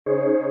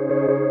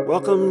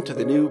Welcome to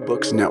the New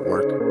Books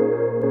Network.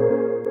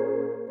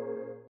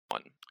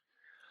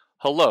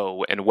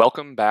 Hello, and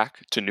welcome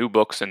back to New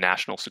Books and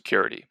National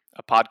Security,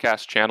 a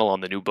podcast channel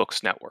on the New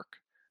Books Network.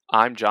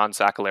 I'm John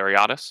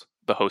Sakalariadis,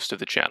 the host of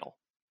the channel.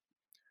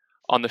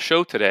 On the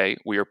show today,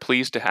 we are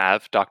pleased to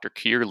have Dr.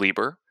 Keir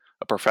Lieber,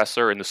 a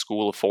professor in the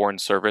School of Foreign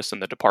Service in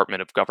the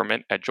Department of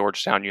Government at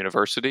Georgetown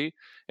University,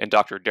 and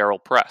Dr.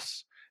 Darryl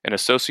Press, an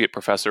associate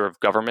professor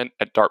of government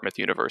at Dartmouth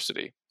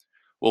University.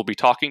 We'll be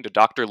talking to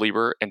Dr.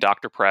 Lieber and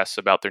Dr. Press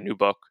about their new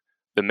book,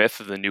 The Myth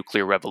of the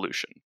Nuclear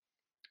Revolution.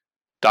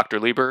 Dr.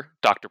 Lieber,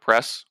 Dr.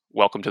 Press,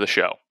 welcome to the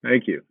show.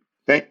 Thank you.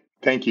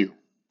 Thank you.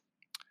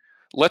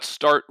 Let's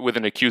start with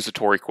an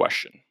accusatory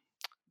question.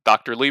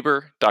 Dr.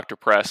 Lieber, Dr.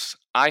 Press,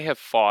 I have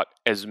fought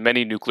as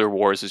many nuclear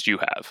wars as you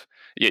have,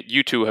 yet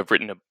you two have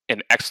written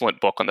an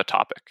excellent book on the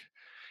topic.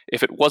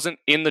 If it wasn't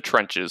in the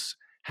trenches,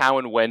 how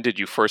and when did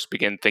you first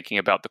begin thinking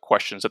about the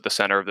questions at the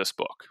center of this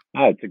book?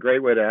 It's a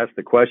great way to ask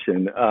the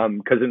question,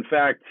 because in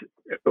fact,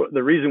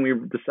 the reason we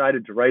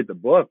decided to write the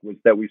book was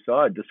that we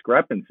saw a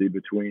discrepancy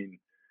between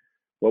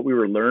what we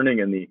were learning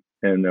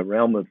in the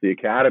realm of the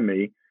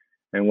academy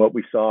and what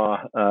we saw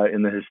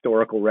in the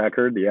historical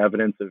record, the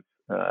evidence of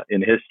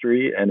in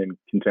history and in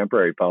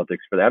contemporary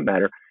politics, for that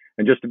matter.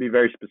 And just to be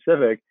very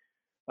specific,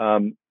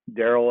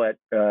 Darryl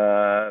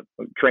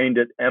trained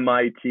at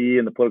MIT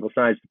in the political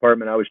science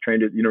department. I was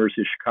trained at the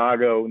University of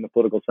Chicago in the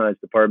political science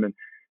department.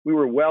 We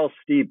were well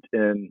steeped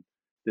in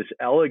this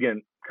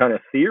elegant kind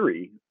of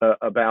theory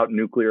about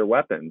nuclear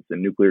weapons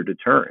and nuclear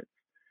deterrence.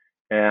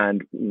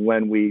 And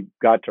when we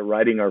got to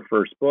writing our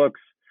first books,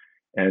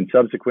 and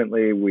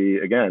subsequently we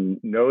again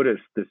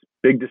noticed this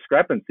big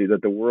discrepancy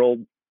that the world,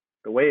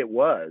 the way it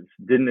was,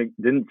 didn't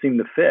seem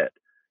to fit,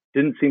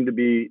 didn't seem to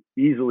be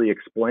easily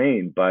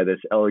explained by this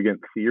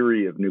elegant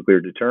theory of nuclear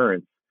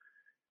deterrence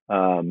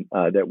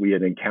that we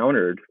had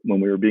encountered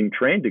when we were being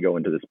trained to go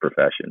into this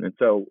profession. And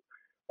so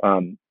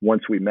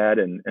once we met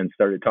and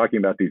started talking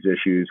about these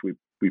issues,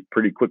 we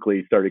pretty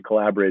quickly started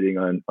collaborating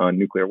on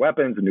nuclear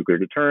weapons and nuclear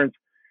deterrence.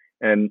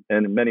 And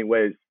in many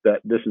ways,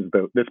 that this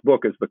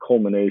book is the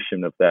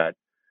culmination of that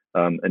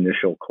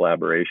initial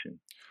collaboration.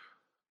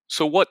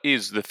 So what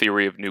is the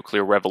theory of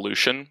nuclear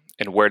revolution,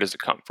 and where does it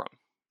come from?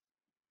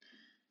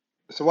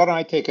 So why don't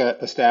I take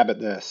a stab at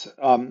this?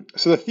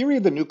 So the theory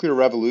of the nuclear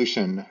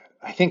revolution,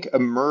 I think,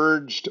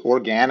 emerged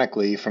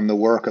organically from the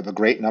work of a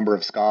great number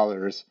of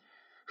scholars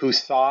who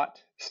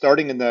sought,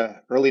 starting in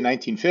the early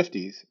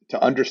 1950s,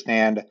 to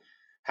understand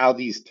how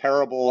these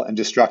terrible and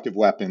destructive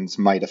weapons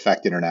might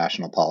affect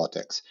international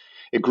politics.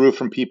 It grew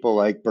from people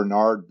like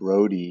Bernard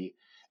Brodie,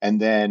 and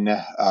then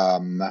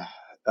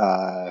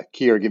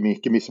Keir, give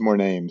me some more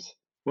names.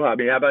 Well, I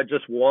mean, how about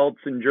just Waltz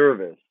and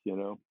Jervis?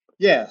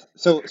 Yeah.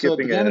 So it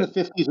began in the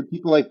 50s with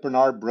people like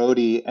Bernard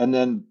Brodie, and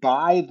then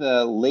by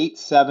the late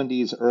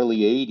 70s, early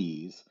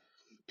 80s,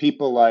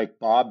 people like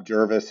Bob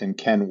Jervis and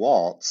Ken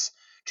Waltz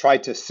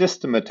tried to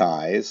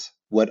systematize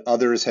what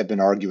others had been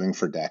arguing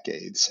for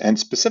decades. And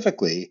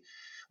specifically,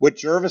 what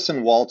Jervis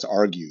and Waltz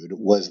argued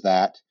was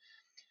that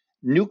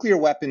nuclear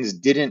weapons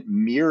didn't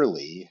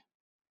merely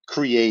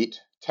create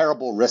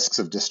terrible risks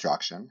of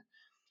destruction.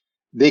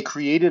 They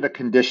created a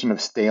condition of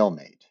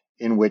stalemate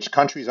in which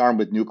countries armed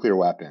with nuclear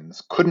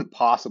weapons couldn't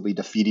possibly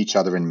defeat each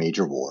other in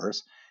major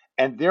wars,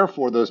 and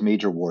therefore those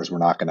major wars were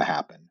not going to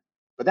happen.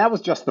 But that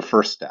was just the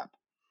first step.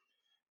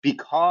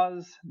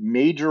 Because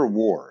major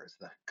wars,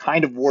 the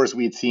kind of wars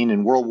we had seen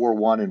in World War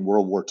I and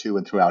World War II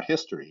and throughout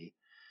history,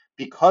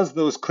 because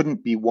those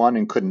couldn't be won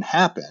and couldn't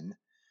happen,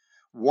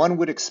 one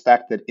would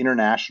expect that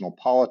international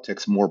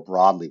politics more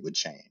broadly would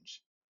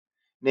change.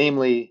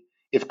 Namely,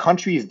 if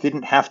countries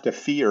didn't have to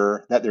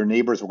fear that their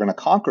neighbors were going to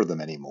conquer them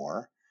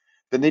anymore,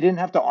 then they didn't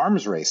have to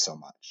arms race so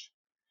much.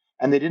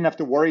 And they didn't have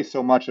to worry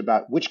so much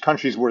about which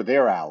countries were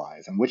their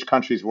allies and which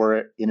countries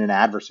were in an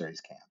adversary's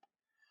camp.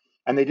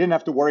 And they didn't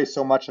have to worry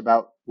so much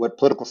about what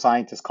political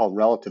scientists call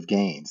relative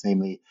gains,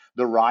 namely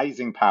the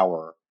rising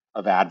power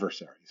of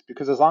adversaries,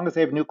 because as long as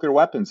they have nuclear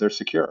weapons, they're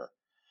secure.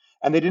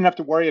 And they didn't have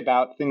to worry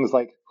about things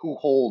like who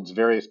holds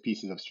various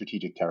pieces of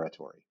strategic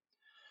territory.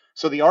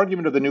 So the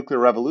argument of the nuclear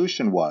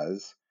revolution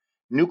was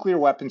nuclear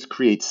weapons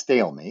create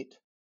stalemate,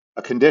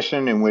 a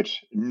condition in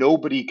which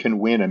nobody can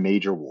win a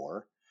major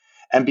war.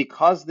 And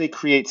because they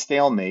create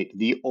stalemate,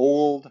 the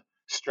old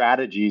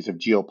strategies of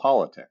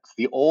geopolitics,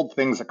 the old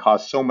things that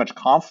caused so much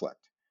conflict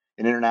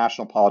in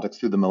international politics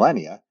through the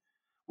millennia,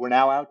 were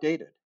now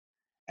outdated.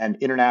 And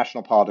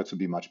international politics would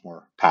be much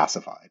more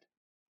pacified.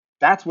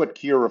 That's what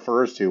Keir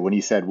refers to when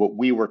he said what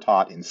we were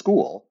taught in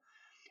school.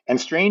 And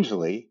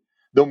strangely,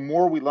 the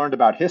more we learned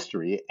about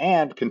history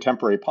and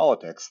contemporary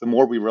politics, the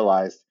more we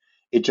realized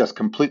it just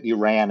completely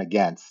ran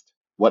against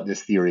what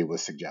this theory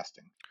was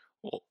suggesting.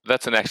 Well,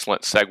 that's an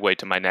excellent segue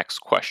to my next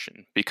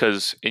question,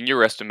 because in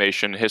your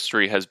estimation,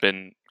 history has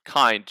been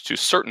kind to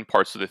certain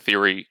parts of the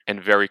theory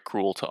and very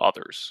cruel to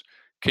others.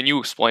 Can you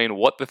explain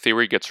what the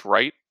theory gets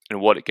right and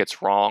what it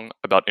gets wrong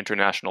about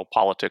international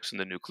politics in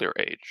the nuclear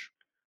age?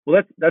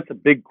 Well, that's a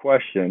big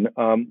question.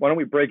 Why don't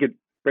we break it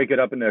break it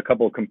up into a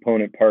couple of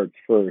component parts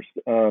first.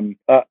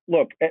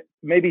 Look,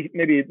 maybe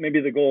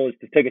the goal is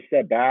to take a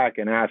step back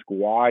and ask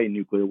why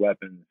nuclear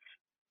weapons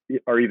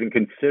are even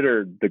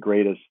considered the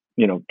greatest,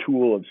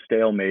 tool of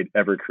stalemate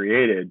ever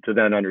created, to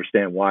then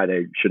understand why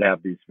they should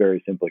have these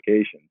various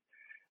implications.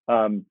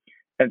 And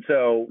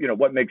so,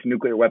 what makes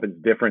nuclear weapons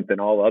different than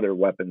all other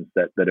weapons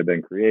that have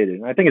been created?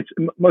 And I think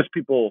most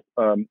people,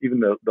 even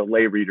the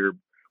lay reader,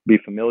 be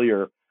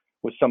familiar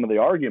with some of the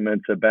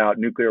arguments about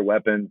nuclear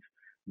weapons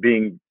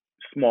being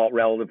small,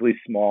 relatively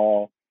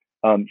small,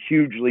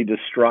 hugely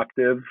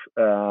destructive,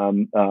 a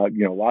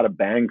lot of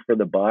bang for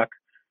the buck.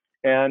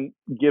 And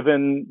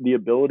given the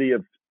ability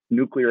of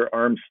nuclear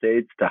armed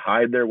states to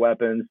hide their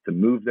weapons, to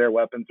move their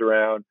weapons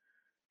around,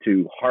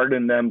 to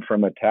harden them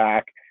from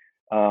attack,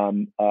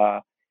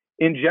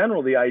 in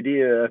general, the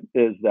idea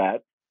is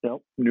that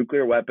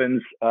nuclear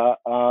weapons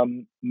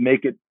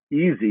make it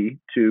easy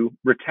to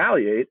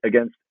retaliate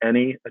against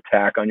any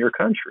attack on your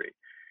country.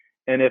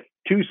 And if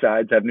two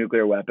sides have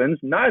nuclear weapons,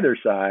 neither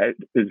side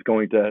is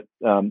going to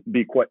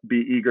be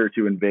eager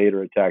to invade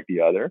or attack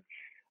the other.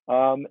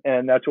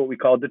 And that's what we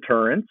call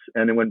deterrence.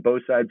 And when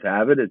both sides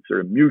have it, it's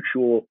sort of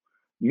mutual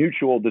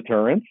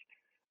deterrence.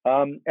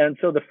 And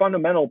so the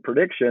fundamental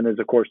prediction is,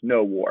 of course,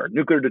 no war.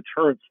 Nuclear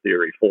deterrence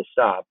theory, full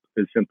stop,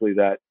 is simply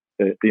that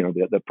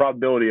the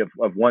probability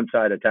of one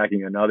side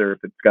attacking another if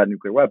it's got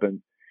nuclear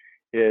weapons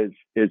is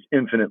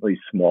infinitely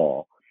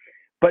small.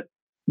 But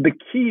the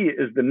key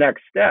is the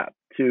next step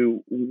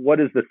to what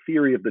is the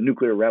theory of the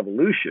nuclear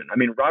revolution. I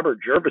mean, Robert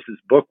Jervis's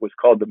book was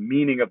called The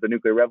Meaning of the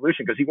Nuclear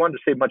Revolution because he wanted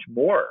to say much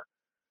more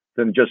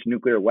than just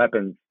nuclear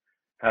weapons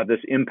have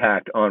this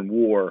impact on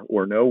war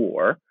or no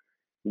war.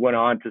 He went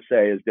on to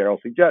say, as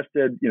Daryl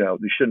suggested,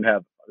 we shouldn't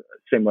have the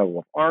same level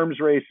of arms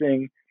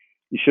racing.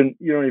 You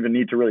don't even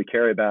need to really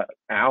care about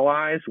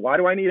allies. Why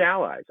do I need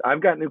allies?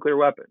 I've got nuclear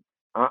weapons.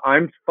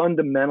 I'm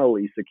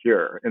fundamentally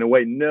secure in a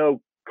way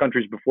no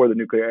countries before the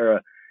nuclear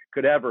era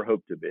could ever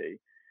hope to be.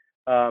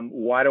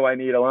 Why do I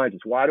need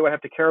alliances? Why do I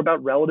have to care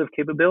about relative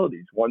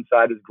capabilities? One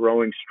side is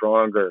growing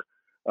stronger.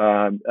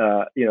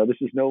 This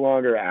is no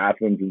longer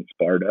Athens and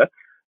Sparta.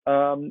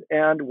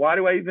 And why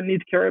do I even need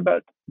to care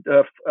about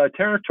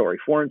territory,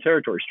 foreign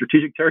territory,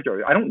 strategic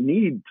territory? I don't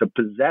need to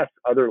possess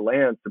other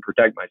lands to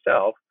protect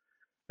myself.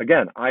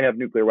 Again, I have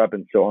nuclear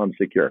weapons, so I'm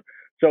secure.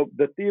 So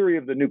the theory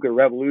of the nuclear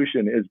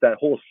revolution is that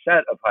whole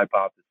set of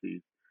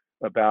hypotheses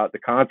about the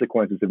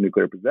consequences of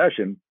nuclear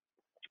possession.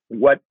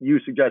 What you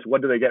suggest,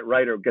 what do they get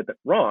right or get that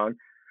wrong?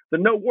 The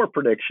no war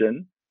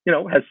prediction,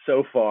 has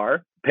so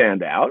far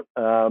panned out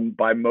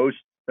by most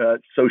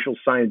social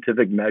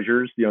scientific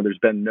measures. There's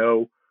been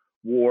no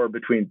war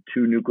between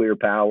two nuclear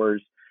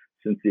powers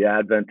since the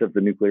advent of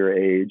the nuclear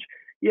age.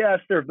 Yes,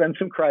 there have been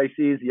some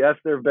crises. Yes,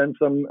 there have been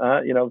some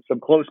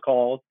close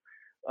calls.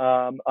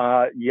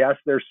 Yes,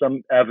 there's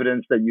some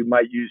evidence that you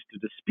might use to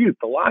dispute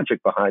the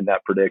logic behind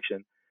that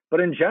prediction. But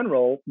in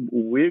general,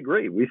 we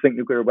agree. We think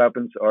nuclear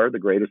weapons are the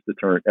greatest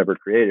deterrent ever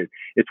created.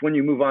 It's when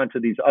you move on to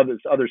these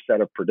other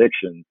set of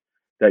predictions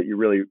that you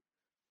really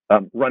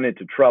run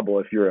into trouble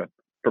if you're a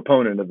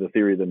proponent of the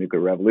theory of the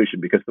nuclear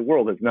revolution, because the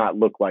world has not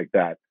looked like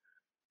that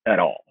at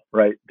all,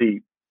 right?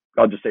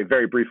 I'll just say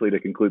very briefly to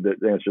conclude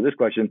the answer to this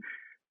question,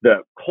 the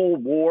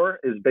Cold War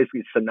is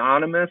basically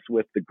synonymous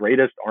with the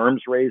greatest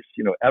arms race,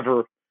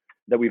 ever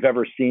that we've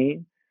ever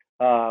seen.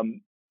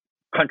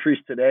 Countries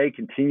today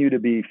continue to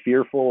be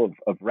fearful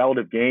of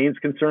relative gains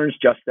concerns,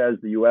 just as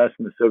the U.S.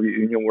 and the Soviet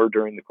Union were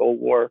during the Cold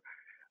War.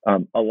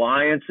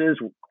 Alliances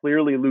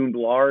clearly loomed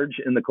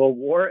large in the Cold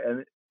War,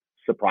 and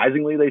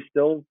surprisingly, they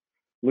still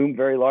loom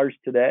very large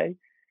today.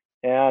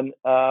 And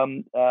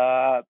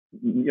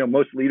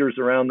most leaders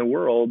around the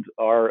world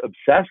are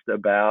obsessed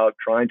about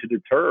trying to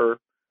deter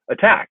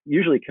attack,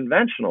 usually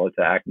conventional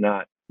attack,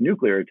 not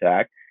nuclear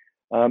attack.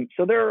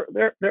 So there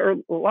are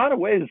a lot of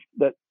ways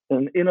that,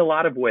 in a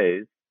lot of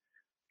ways,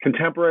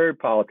 contemporary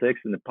politics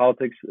and the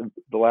politics of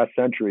the last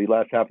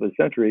half of the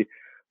century,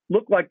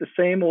 look like the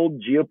same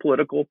old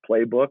geopolitical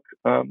playbook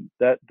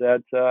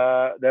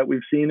that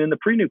we've seen in the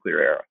pre-nuclear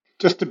era.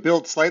 Just to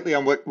build slightly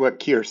on what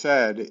Keir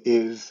said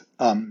is,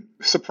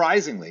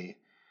 surprisingly,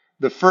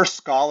 the first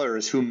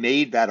scholars who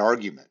made that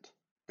argument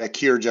that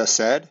Keir just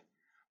said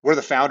were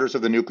the founders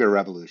of the nuclear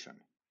revolution.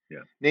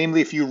 Yeah.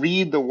 Namely, if you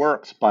read the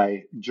works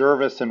by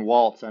Jervis and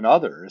Waltz and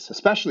others,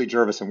 especially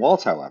Jervis and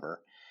Waltz, however,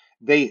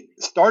 they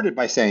started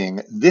by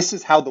saying, this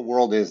is how the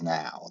world is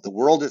now. The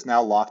world is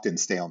now locked in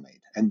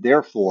stalemate, and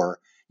therefore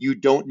you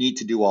don't need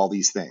to do all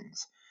these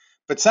things.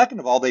 But second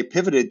of all, they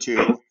pivoted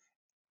to,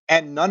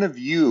 and none of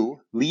you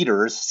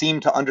leaders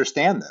seem to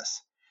understand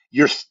this.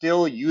 You're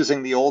still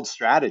using the old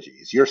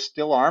strategies. You're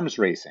still arms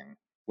racing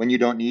when you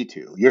don't need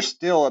to. You're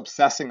still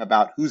obsessing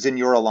about who's in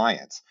your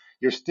alliance.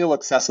 You're still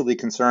excessively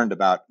concerned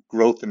about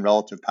growth and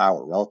relative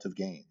power, relative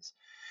gains.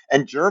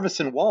 And Jervis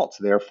and Waltz,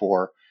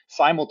 therefore,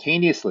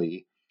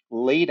 simultaneously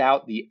laid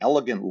out the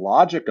elegant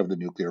logic of the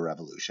nuclear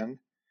revolution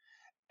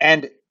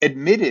and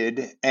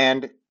admitted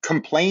and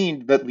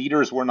complained that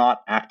leaders were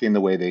not acting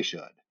the way they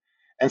should.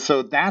 And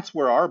so that's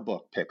where our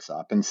book picks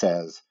up and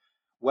says,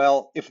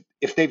 Well,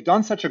 if they've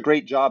done such a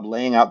great job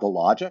laying out the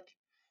logic,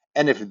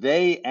 and if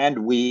they and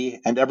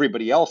we and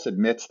everybody else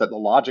admits that the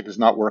logic is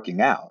not working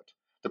out,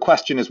 the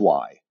question is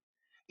why?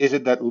 Is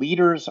it that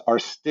leaders are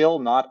still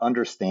not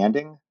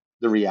understanding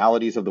the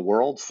realities of the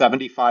world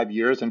 75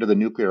 years into the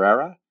nuclear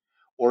era?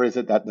 Or is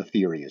it that the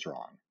theory is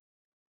wrong?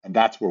 And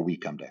that's where we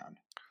come down.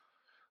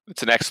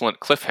 It's an excellent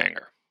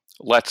cliffhanger.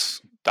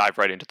 Let's dive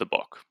right into the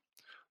book.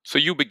 So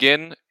you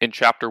begin in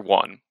Chapter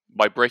 1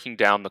 by breaking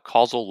down the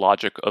causal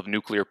logic of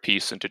nuclear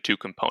peace into two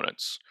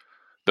components.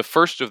 The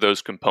first of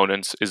those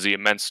components is the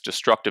immense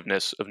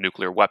destructiveness of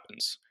nuclear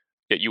weapons,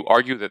 yet you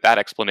argue that that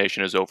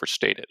explanation is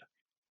overstated.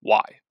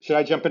 Why? Should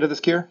I jump into this,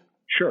 Keir?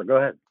 Sure, go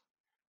ahead.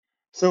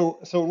 So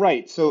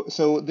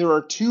there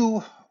are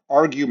two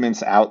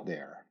arguments out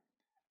there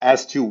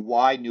as to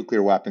why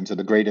nuclear weapons are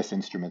the greatest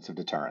instruments of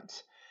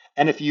deterrence.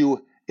 And if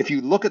you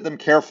look at them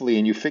carefully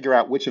and you figure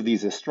out which of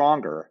these is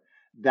stronger,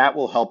 that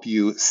will help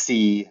you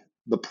see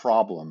the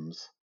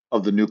problems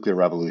of the nuclear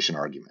revolution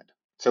argument.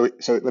 So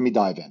let me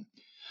dive in.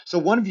 So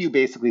one view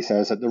basically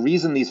says that the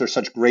reason these are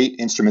such great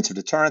instruments of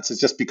deterrence is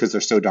just because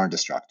they're so darn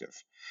destructive.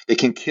 They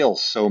can kill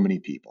so many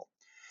people.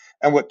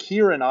 And what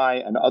Keir and I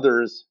and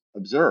others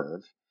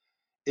observe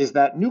is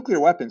that nuclear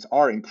weapons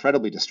are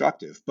incredibly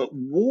destructive, but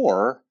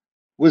war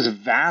was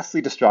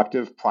vastly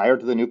destructive prior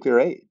to the nuclear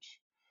age.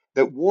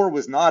 That war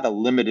was not a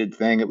limited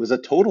thing, it was a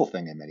total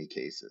thing in many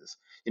cases.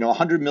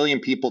 100 million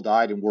people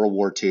died in World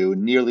War II,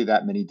 nearly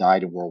that many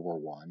died in World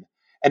War I.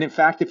 And in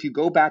fact, if you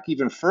go back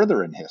even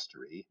further in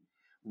history,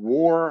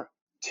 war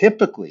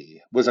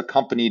typically was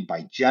accompanied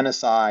by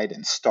genocide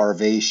and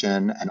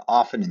starvation and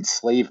often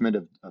enslavement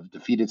of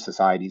defeated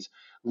societies.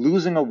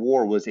 Losing a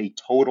war was a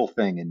total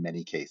thing in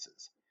many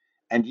cases.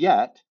 And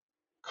yet,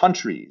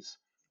 countries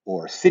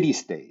or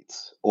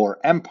city-states or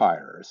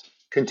empires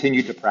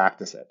continued to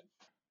practice it.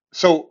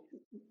 So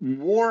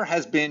war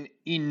has been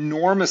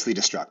enormously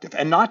destructive,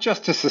 and not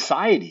just to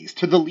societies,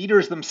 to the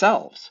leaders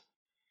themselves.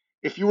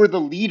 If you were the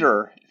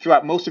leader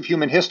throughout most of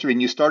human history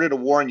and you started a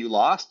war and you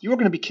lost, you were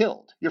going to be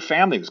killed. Your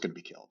family was going to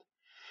be killed.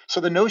 So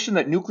the notion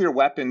that nuclear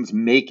weapons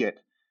make it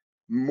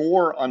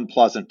more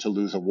unpleasant to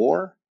lose a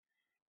war,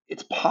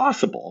 it's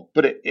possible,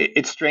 but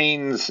it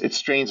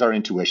strains our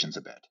intuitions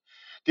a bit.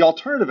 The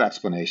alternative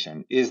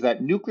explanation is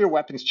that nuclear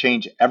weapons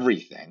change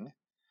everything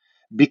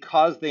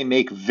because they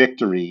make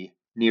victory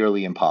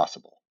nearly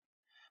impossible.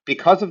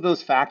 Because of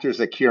those factors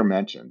that Keir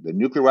mentioned, the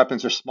nuclear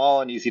weapons are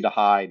small and easy to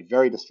hide,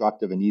 very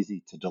destructive and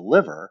easy to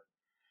deliver,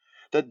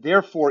 that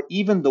therefore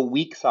even the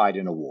weak side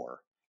in a war,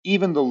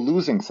 even the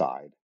losing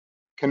side,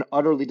 can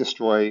utterly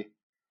destroy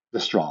the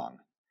strong.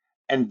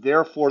 And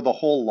therefore the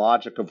whole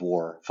logic of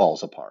war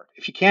falls apart.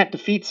 If you can't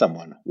defeat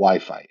someone, why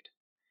fight?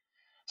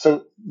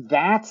 So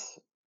that's,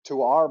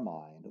 to our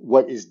mind,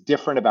 what is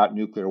different about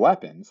nuclear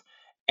weapons.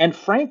 And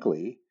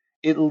frankly,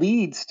 it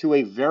leads to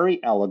a very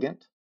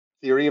elegant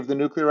theory of the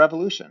nuclear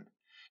revolution.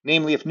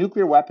 Namely, if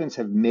nuclear weapons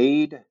have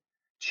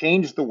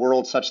changed the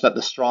world such that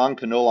the strong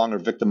can no longer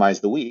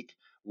victimize the weak,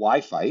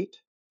 why fight?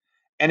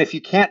 And if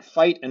you can't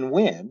fight and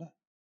win,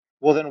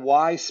 well, then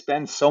why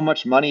spend so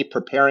much money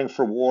preparing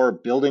for war,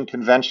 building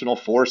conventional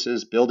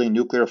forces, building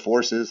nuclear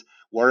forces,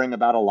 worrying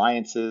about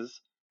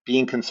alliances,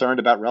 being concerned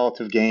about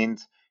relative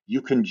gains?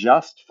 You can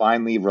just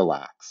finally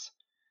relax.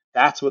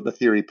 That's what the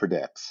theory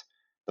predicts.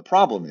 The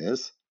problem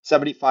is,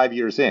 75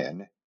 years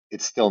in,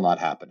 it's still not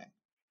happening.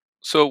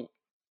 So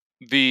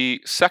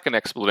the second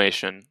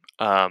explanation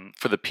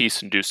for the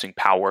peace-inducing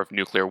power of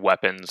nuclear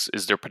weapons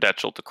is their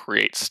potential to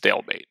create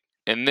stalemate.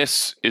 And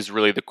this is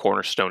really the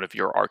cornerstone of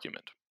your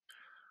argument.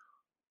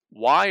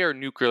 Why are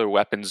nuclear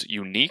weapons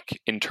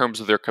unique in terms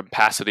of their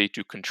capacity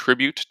to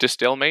contribute to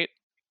stalemate?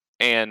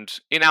 And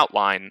in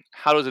outline,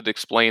 how does it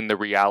explain the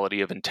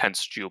reality of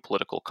intense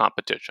geopolitical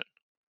competition?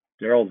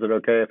 Daryl, is it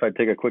okay if I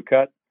take a quick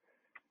cut?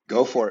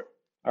 Go for it.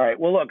 All right.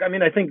 Well, look,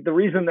 I think the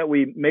reason that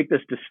we make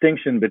this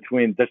distinction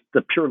between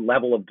the pure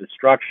level of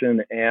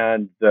destruction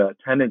and the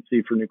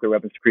tendency for nuclear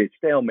weapons to create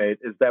stalemate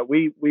is that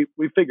we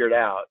figured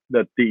out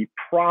that the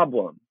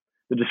problem,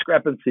 the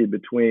discrepancy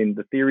between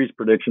the theory's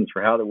predictions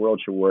for how the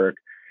world should work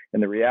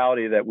and the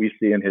reality that we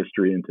see in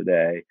history and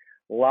today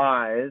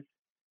lies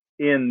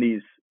in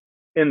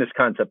this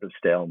concept of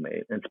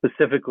stalemate. And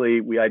specifically,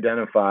 we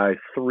identify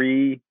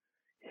three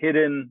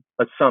hidden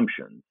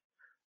assumptions.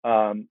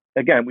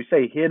 Again, we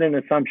say hidden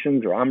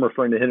assumptions, or I'm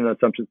referring to hidden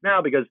assumptions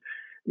now because,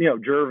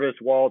 Jervis,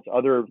 Waltz,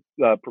 other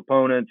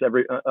proponents,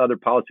 other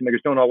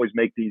policymakers don't always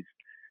make these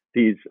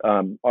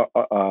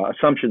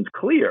assumptions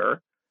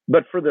clear.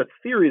 But for the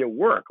theory to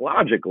work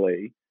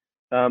logically,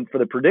 for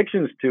the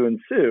predictions to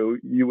ensue,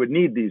 you would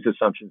need these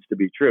assumptions to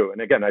be true.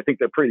 And again, I think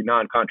they're pretty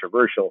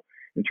non-controversial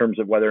in terms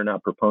of whether or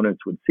not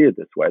proponents would see it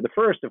this way. The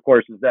first, of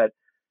course, is that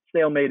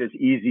stalemate is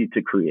easy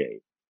to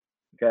create.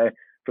 Okay,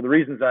 for the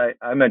reasons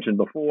I mentioned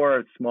before,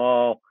 it's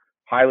small,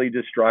 highly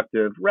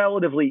destructive,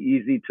 relatively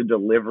easy to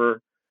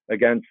deliver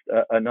against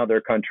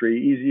another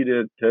country, easy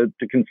to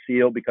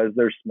conceal because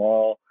they're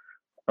small,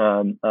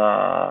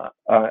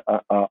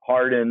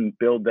 harden,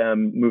 build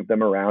them, move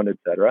them around,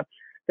 etc.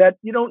 that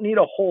you don't need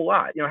a whole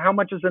lot. How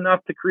much is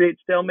enough to create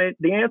stalemate?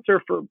 The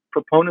answer for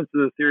proponents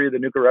of the theory of the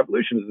nuclear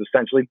revolution is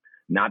essentially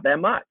not that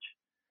much.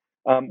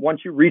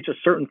 Once you reach a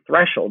certain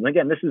threshold, and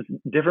again, this is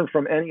different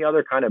from any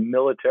other kind of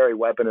military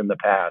weapon in the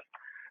past.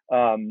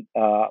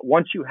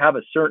 Once you have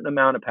a certain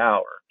amount of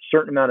power,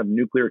 certain amount of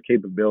nuclear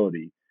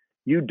capability,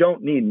 you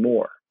don't need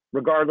more,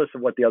 regardless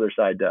of what the other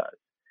side does,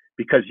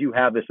 because you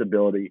have this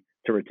ability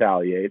to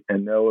retaliate,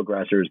 and no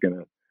aggressor is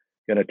going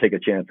to take a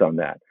chance on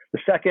that. The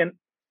second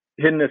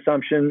hidden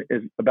assumption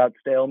is about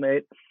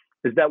stalemate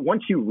is that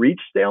once you reach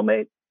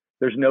stalemate,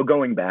 there's no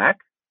going back.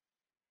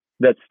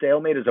 That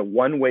stalemate is a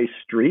one-way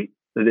street,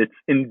 that it's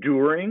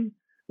enduring.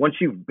 Once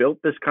you've built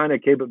this kind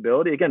of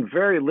capability, again,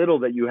 very little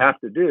that you have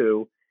to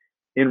do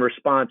in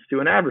response to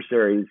an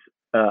adversary's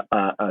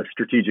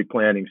strategic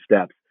planning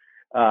steps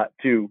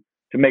to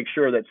make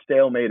sure that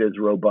stalemate is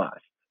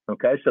robust.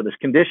 Okay, so this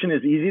condition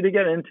is easy to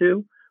get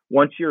into.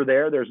 Once you're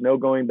there, there's no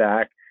going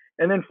back.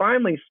 And then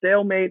finally,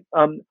 stalemate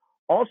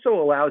also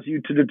allows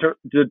you to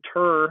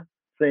deter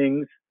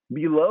things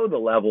below the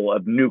level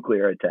of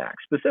nuclear attack.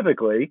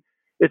 Specifically,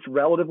 it's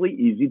relatively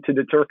easy to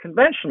deter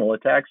conventional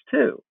attacks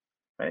too,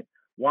 right?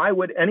 Why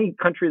would any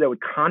country that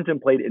would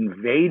contemplate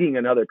invading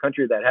another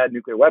country that had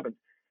nuclear weapons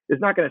is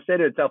not going to say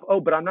to itself, oh,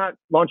 but I'm not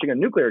launching a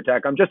nuclear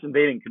attack, I'm just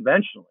invading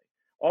conventionally.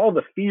 All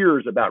the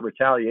fears about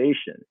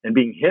retaliation and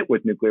being hit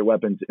with nuclear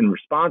weapons in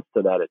response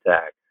to that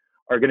attack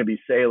are going to be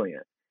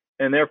salient.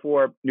 And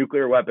therefore,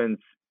 nuclear weapons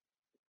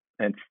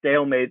and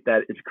stalemate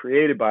that is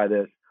created by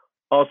this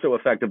also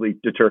effectively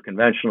deter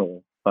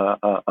conventional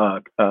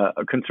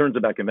concerns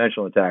about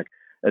conventional attack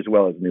as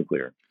well as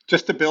nuclear.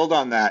 Just to build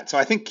on that, so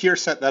I think Keir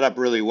set that up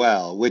really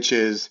well, which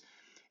is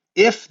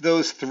if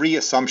those three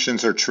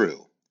assumptions are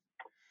true,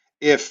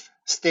 if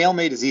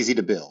stalemate is easy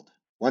to build,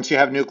 once you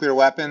have nuclear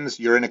weapons,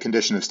 you're in a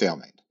condition of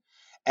stalemate.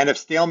 And if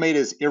stalemate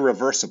is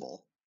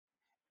irreversible,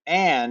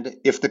 and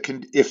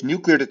if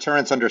nuclear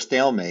deterrence under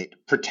stalemate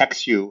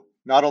protects you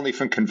not only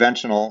from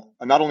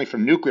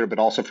nuclear, but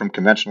also from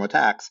conventional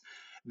attacks,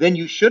 then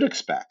you should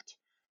expect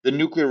the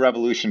nuclear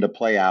revolution to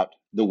play out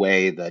the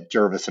way that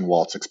Jervis and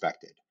Waltz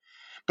expected.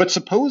 But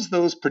suppose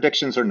those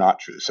predictions are not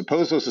true.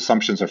 Suppose those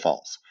assumptions are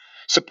false.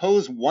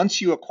 Suppose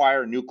once you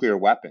acquire nuclear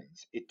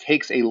weapons, it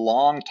takes a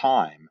long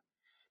time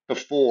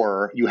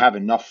before you have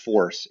enough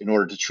force in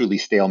order to truly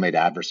stalemate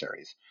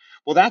adversaries.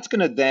 Well, that's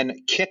going to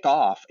then kick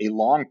off a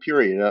long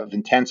period of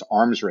intense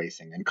arms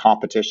racing and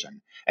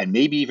competition, and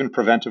maybe even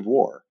preventive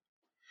war.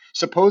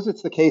 Suppose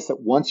it's the case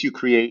that once you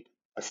create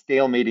a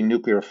stalemating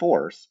nuclear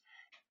force,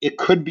 it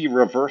could be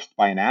reversed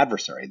by an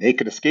adversary. They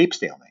could escape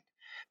stalemate.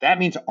 That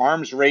means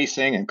arms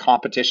racing and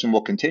competition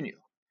will continue.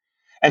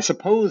 And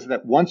suppose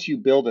that once you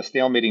build a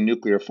stalemating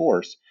nuclear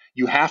force,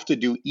 you have to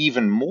do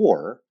even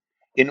more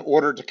in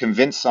order to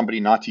convince somebody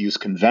not to use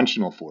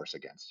conventional force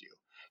against you.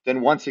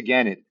 Then once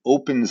again, it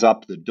opens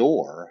up the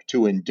door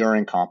to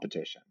enduring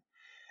competition.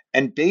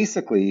 And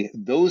basically,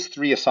 those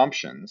three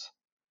assumptions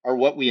are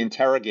what we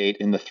interrogate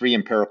in the 3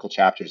 empirical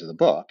chapters of the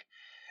book.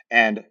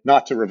 And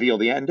not to reveal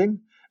the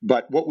ending,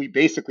 but what we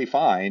basically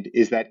find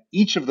is that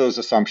each of those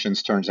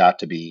assumptions turns out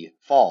to be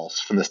false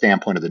from the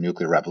standpoint of the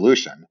nuclear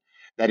revolution.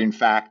 That in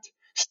fact,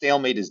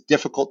 stalemate is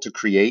difficult to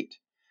create,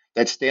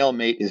 that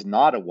stalemate is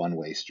not a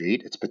one-way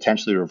street, it's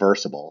potentially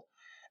reversible,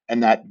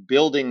 and that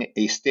building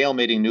a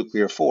stalemating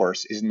nuclear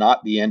force is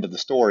not the end of the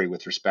story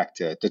with respect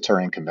to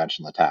deterring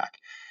conventional attack.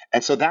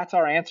 And so that's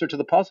our answer to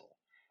the puzzle.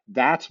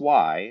 That's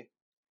why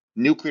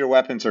nuclear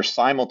weapons are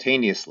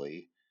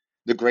simultaneously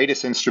the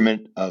greatest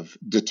instrument of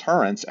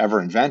deterrence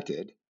ever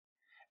invented,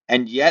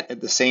 and yet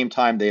at the same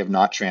time, they have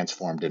not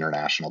transformed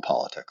international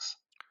politics.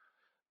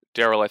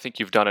 Daryl, I think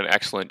you've done an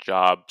excellent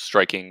job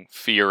striking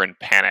fear and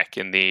panic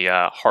in the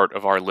heart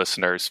of our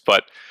listeners,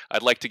 but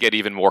I'd like to get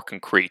even more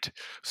concrete.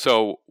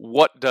 So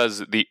what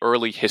does the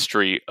early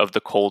history of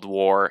the Cold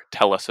War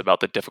tell us about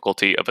the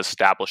difficulty of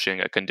establishing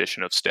a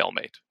condition of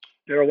stalemate?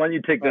 Daryl, why don't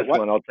you take this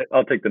one?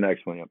 I'll take the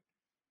next one. Yep.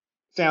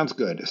 Sounds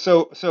good.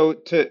 So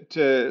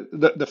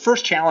the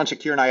first challenge that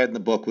Keir and I had in the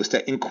book was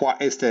to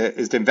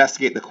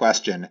investigate the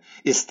question: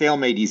 is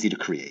stalemate easy to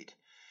create?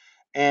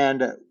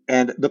 And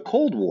the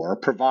Cold War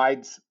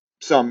provides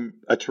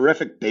a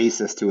terrific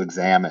basis to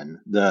examine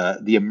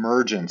the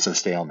emergence of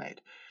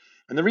stalemate.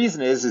 And the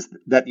reason is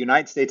that the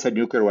United States had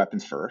nuclear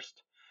weapons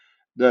first.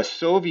 The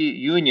Soviet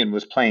Union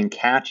was playing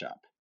catch up.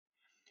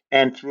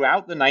 And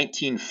throughout the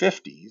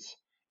 1950s,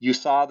 you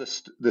saw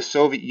the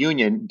Soviet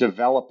Union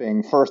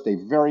developing first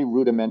a very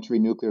rudimentary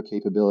nuclear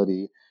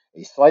capability,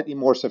 a slightly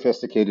more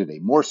sophisticated,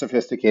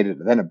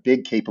 and then a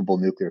big capable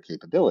nuclear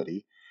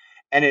capability.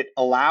 And it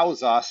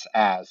allows us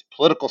as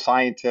political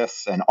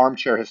scientists and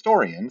armchair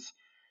historians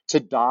to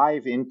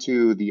dive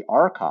into the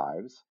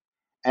archives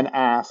and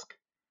ask,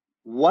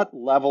 what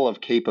level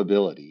of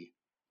capability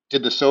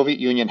did the Soviet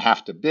Union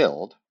have to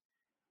build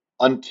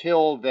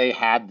until they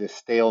had this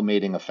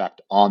stalemating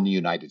effect on the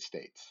United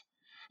States?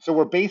 So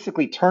we're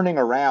basically turning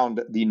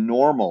around the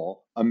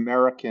normal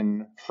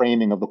American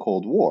framing of the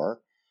Cold War,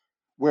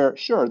 where,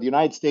 sure, the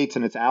United States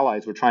and its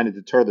allies were trying to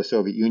deter the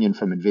Soviet Union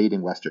from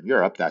invading Western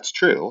Europe. That's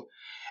true.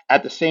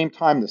 At the same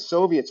time, the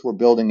Soviets were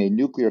building a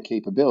nuclear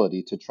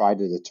capability to try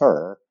to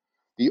deter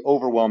the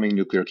overwhelming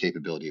nuclear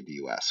capability of the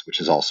US,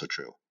 which is also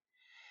true.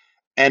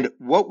 And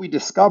what we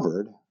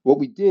discovered, what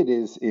we did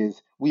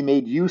is we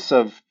made use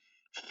of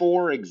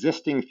 4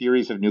 existing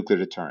theories of nuclear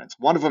deterrence.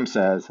 One of them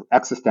says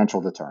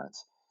existential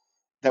deterrence,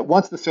 that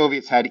once the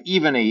Soviets had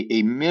even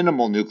a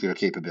minimal nuclear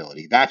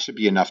capability, that should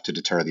be enough to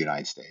deter the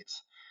United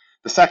States.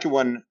 The second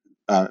one,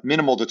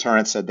 minimal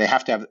deterrence, said they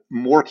have to have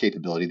more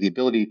capability, the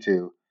ability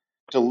to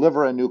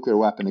deliver a nuclear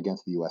weapon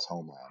against the US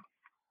homeland.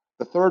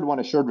 The third one,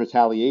 assured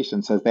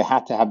retaliation, says they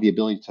had to have the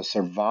ability to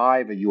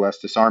survive a US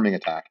disarming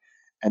attack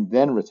and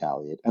then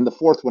retaliate. And the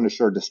fourth one,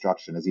 assured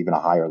destruction, is even a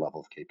higher level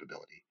of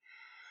capability.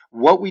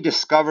 What we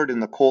discovered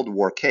in the Cold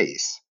War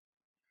case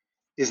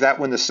is that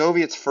when the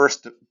Soviets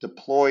first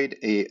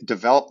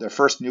developed their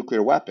first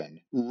nuclear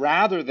weapon,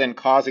 rather than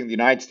causing the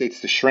United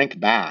States to shrink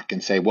back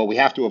and say, well, we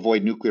have to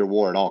avoid nuclear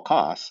war at all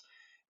costs,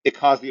 it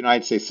caused the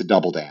United States to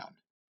double down.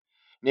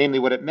 Namely,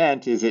 what it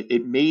meant is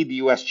it made the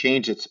U.S.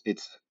 change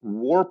its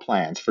war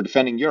plans for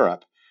defending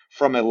Europe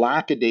from a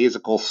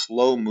lackadaisical,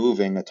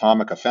 slow-moving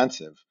atomic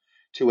offensive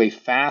to a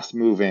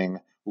fast-moving,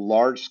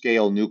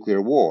 large-scale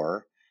nuclear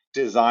war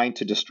designed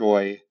to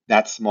destroy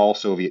that small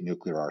Soviet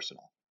nuclear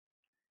arsenal.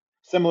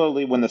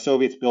 Similarly, when the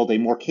Soviets built a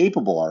more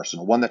capable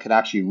arsenal, one that could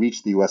actually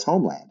reach the U.S.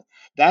 homeland,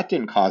 that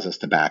didn't cause us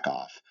to back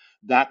off.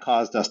 That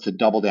caused us to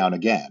double down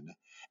again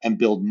and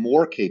build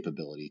more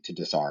capability to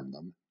disarm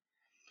them.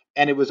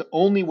 And it was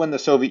only when the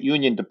Soviet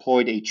Union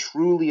deployed a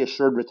truly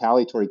assured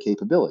retaliatory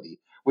capability,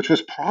 which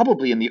was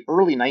probably in the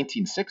early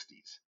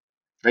 1960s,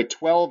 right,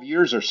 12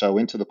 years or so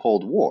into the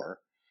Cold War,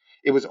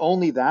 it was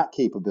only that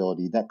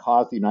capability that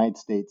caused the United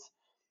States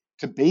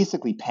to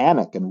basically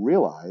panic and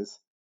realize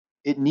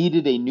it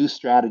needed a new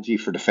strategy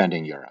for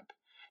defending Europe,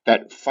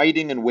 that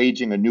fighting and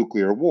waging a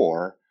nuclear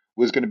war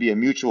was going to be a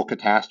mutual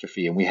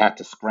catastrophe, and we had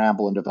to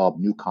scramble and develop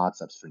new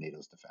concepts for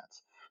NATO's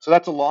defense. So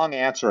that's a long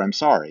answer, I'm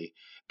sorry.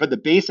 But the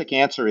basic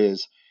answer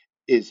is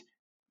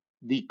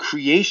the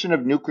creation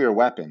of nuclear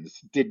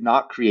weapons did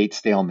not create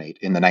stalemate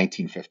in the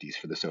 1950s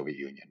for the Soviet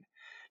Union.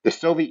 The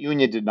Soviet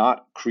Union did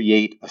not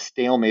create a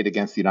stalemate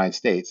against the United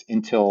States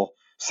until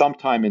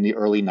sometime in the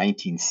early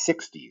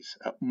 1960s,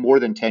 more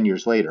than 10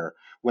 years later,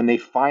 when they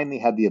finally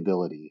had the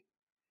ability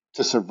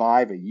to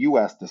survive a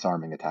U.S.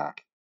 disarming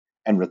attack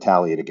and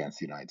retaliate against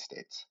the United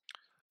States.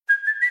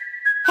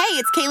 Hey,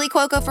 it's Kaylee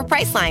Cuoco for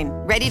Priceline.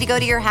 Ready to go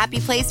to your happy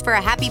place for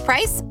a happy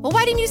price? Well,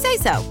 why didn't you say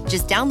so?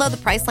 Just download the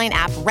Priceline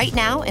app right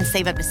now and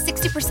save up to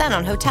 60%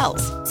 on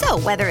hotels. So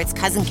whether it's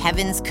Cousin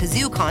Kevin's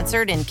Kazoo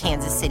Concert in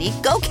Kansas City,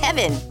 go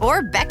Kevin,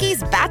 or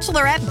Becky's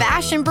Bachelorette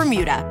Bash in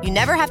Bermuda, you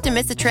never have to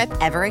miss a trip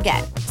ever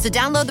again. So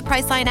download the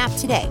Priceline app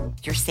today.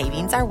 Your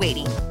savings are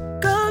waiting.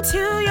 Go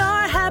to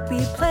your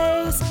happy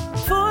place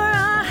for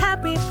a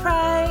happy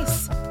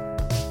price.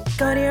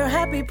 Go to your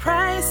happy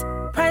price,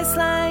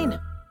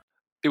 Priceline.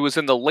 It was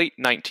in the late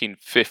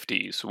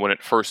 1950s when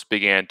it first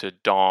began to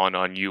dawn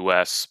on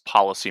U.S.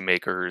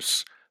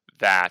 policymakers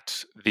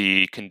that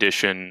the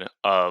condition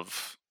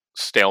of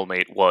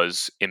stalemate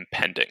was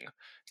impending.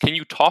 Can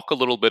you talk a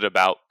little bit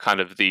about kind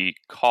of the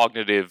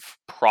cognitive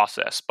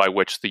process by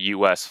which the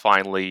U.S.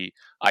 finally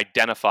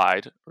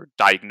identified, or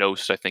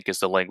diagnosed, I think is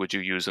the language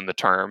you use in the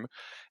term,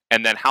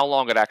 and then how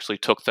long it actually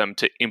took them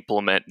to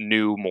implement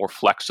new, more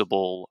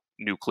flexible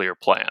nuclear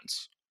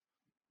plans?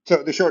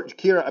 So the short,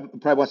 Kira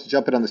probably wants to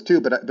jump in on this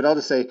too, but I'll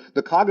just say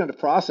the cognitive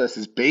process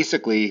is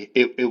basically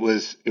it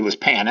was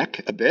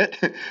panic a bit,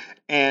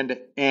 and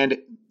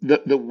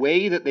the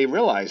way that they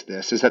realized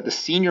this is that the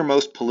senior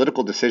most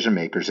political decision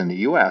makers in the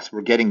U.S.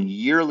 were getting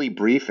yearly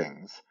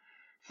briefings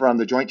from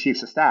the Joint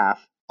Chiefs of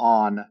Staff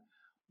on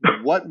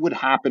what would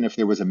happen if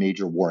there was a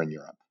major war in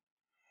Europe,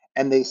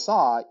 and they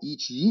saw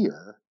each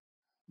year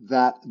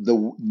that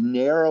the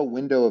narrow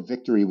window of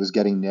victory was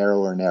getting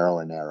narrower and narrower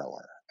and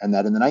narrower. And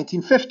that in the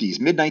 1950s,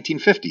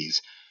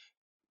 mid-1950s,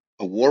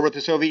 a war with the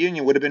Soviet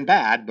Union would have been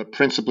bad, but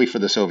principally for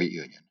the Soviet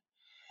Union.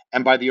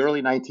 And by the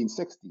early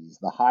 1960s,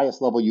 the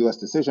highest level U.S.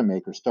 decision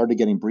makers started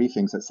getting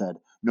briefings that said,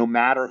 no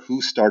matter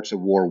who starts a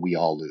war, we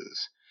all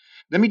lose.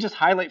 Let me just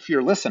highlight for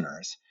your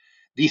listeners,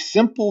 the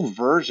simple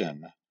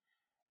version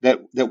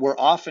that we're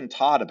often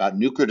taught about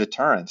nuclear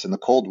deterrence in the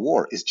Cold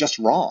War is just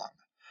wrong.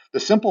 The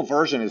simple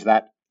version is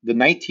that the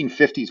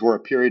 1950s were a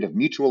period of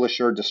mutual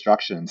assured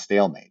destruction and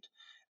stalemate.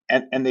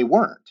 And they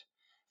weren't.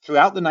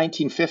 Throughout the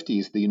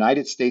 1950s, the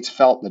United States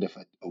felt that if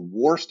a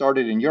war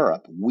started in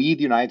Europe, we,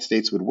 the United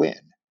States, would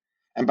win.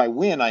 And by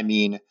win, I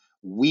mean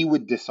we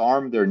would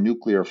disarm their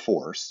nuclear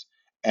force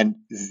and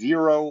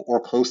 0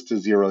 or close to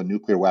 0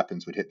 nuclear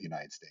weapons would hit the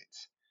United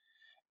States.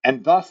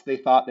 And thus, they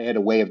thought they had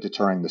a way of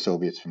deterring the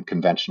Soviets from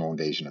conventional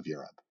invasion of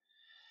Europe.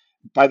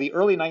 By the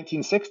early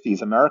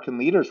 1960s, American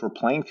leaders were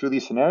playing through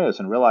these scenarios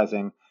and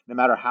realizing no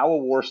matter how a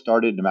war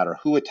started, no matter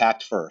who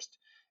attacked first,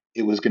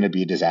 it was going to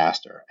be a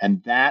disaster.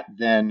 And that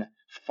then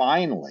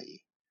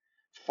finally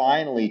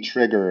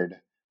triggered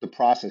the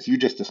process you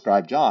just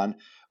described, John,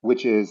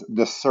 which is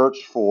the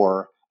search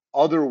for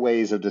other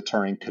ways of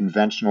deterring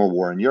conventional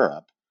war in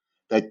Europe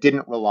that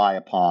didn't rely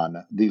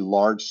upon the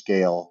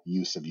large-scale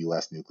use of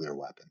U.S. nuclear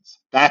weapons.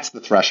 That's the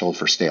threshold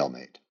for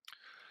stalemate.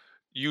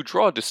 You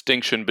draw a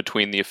distinction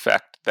between the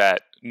effect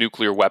that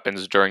nuclear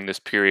weapons during this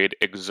period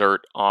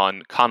exert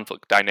on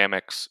conflict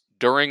dynamics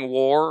during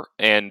war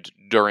and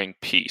during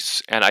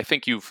peace. And I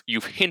think you've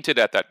hinted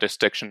at that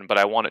distinction, but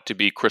I want it to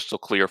be crystal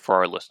clear for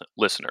our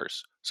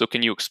listeners. So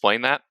can you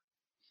explain that?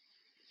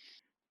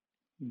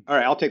 All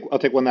right, I'll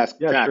take one last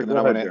crack, sure, and then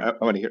I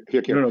want to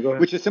hear go ahead.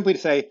 which is simply to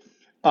say,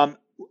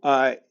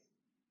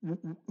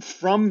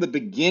 from the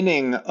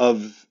beginning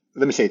of,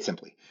 let me say it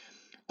simply,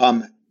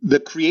 the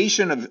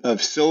creation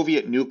of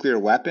Soviet nuclear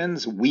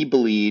weapons, we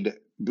believe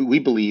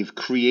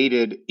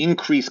created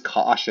increased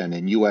caution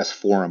in U.S.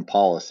 foreign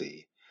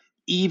policy,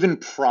 even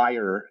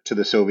prior to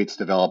the Soviets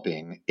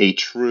developing a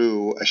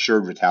true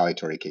assured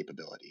retaliatory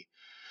capability.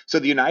 So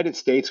the United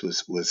States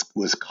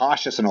was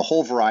cautious in a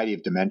whole variety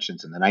of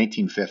dimensions in the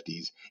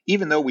 1950s,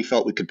 even though we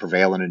felt we could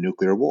prevail in a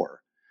nuclear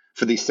war,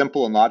 for the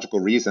simple and logical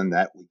reason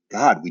that,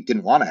 we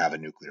didn't want to have a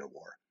nuclear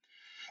war.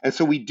 And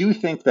so we do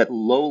think that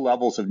low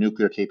levels of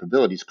nuclear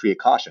capabilities create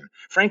caution.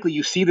 Frankly,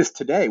 you see this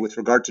today with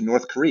regard to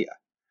North Korea.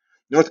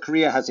 North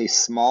Korea has a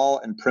small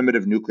and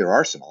primitive nuclear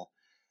arsenal,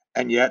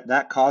 and yet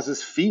that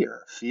causes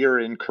fear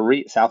in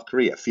South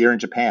Korea, fear in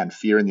Japan,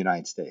 fear in the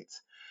United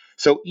States.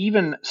 So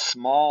even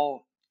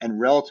small and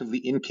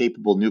relatively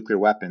incapable nuclear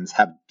weapons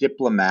have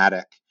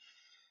diplomatic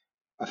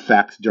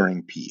effects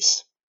during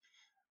peace.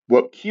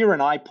 What Keir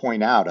and I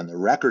point out, and the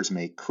records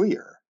make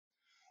clear,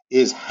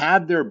 is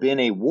had there been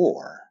a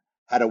war,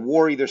 had a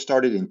war either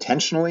started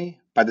intentionally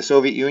by the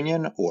Soviet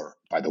Union or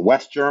by the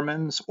West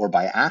Germans or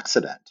by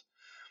accident,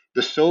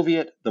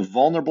 the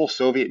vulnerable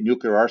Soviet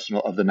nuclear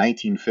arsenal of the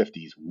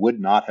 1950s would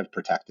not have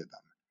protected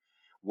them.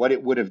 What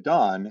it would have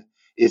done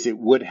is it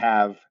would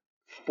have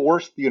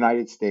forced the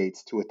United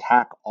States to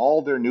attack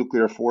all their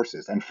nuclear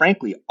forces and,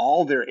 frankly,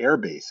 all their air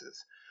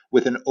bases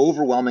with an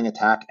overwhelming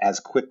attack as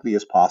quickly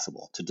as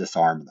possible to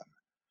disarm them.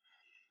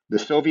 The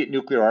Soviet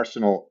nuclear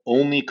arsenal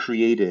only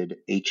created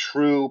a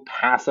true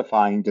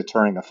pacifying,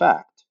 deterring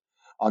effect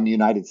on the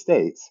United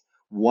States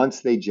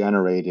once they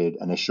generated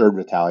an assured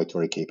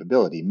retaliatory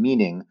capability,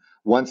 meaning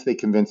once they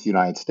convinced the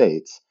United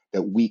States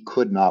that we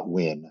could not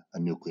win a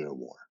nuclear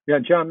war. Yeah,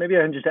 John, maybe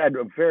I can just add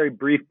a very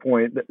brief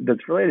point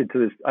that's related to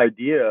this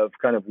idea of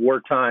kind of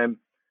wartime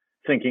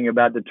thinking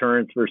about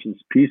deterrence versus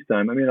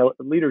peacetime. I mean,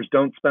 leaders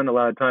don't spend a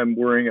lot of time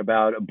worrying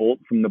about a bolt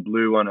from the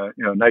blue on a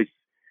nice,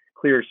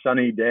 clear,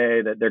 sunny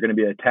day that they're going to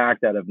be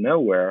attacked out of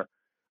nowhere.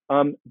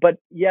 But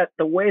yet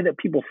the way that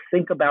people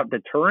think about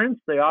deterrence,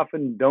 they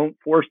often don't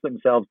force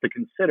themselves to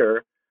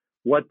consider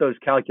what those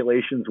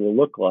calculations will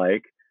look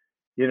like,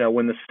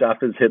 when the stuff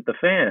has hit the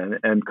fan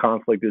and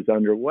conflict is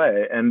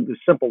underway. And the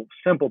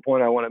simple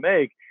point I want to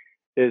make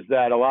is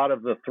that a lot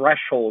of the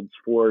thresholds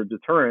for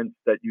deterrence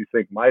that you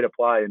think might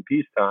apply in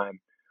peacetime,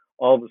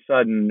 all of a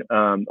sudden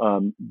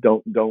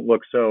don't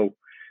look so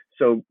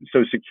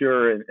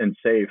secure and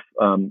safe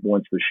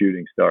once the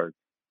shooting starts.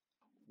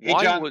 Hey,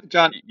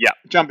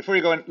 John, before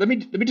you go in, let me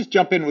just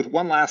jump in with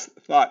one last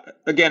thought.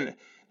 Again,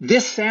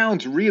 this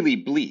sounds really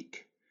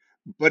bleak,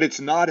 but it's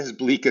not as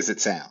bleak as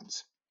it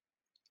sounds,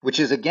 which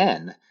is,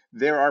 again,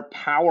 there are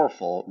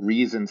powerful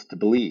reasons to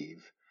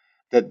believe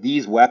that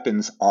these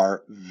weapons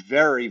are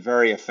very,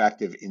 very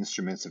effective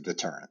instruments of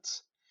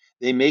deterrence.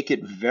 They make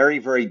it very,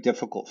 very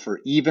difficult for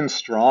even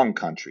strong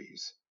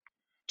countries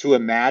to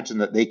imagine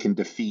that they can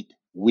defeat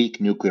weak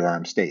nuclear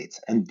armed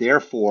states. And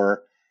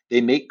therefore,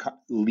 they make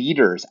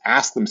leaders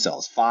ask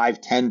themselves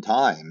 5-10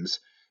 times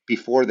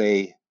before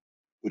they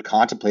would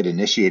contemplate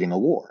initiating a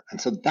war. And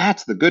so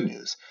that's the good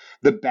news.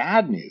 The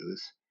bad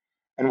news,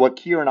 and what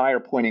Keir and I are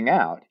pointing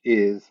out,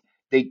 is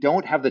they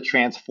don't have the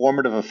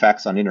transformative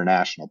effects on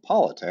international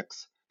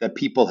politics that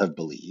people have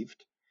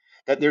believed,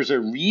 that there's a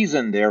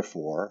reason,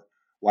 therefore,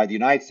 why the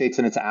United States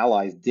and its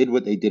allies did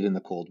what they did in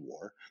the Cold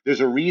War. There's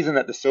a reason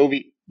that the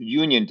Soviet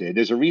Union did.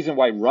 There's a reason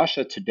why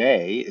Russia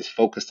today is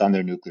focused on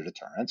their nuclear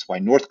deterrence, why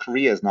North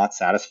Korea is not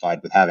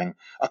satisfied with having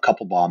a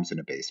couple bombs in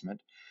a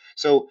basement.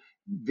 So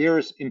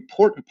there's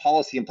important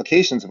policy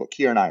implications of what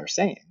Keir and I are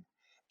saying,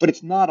 but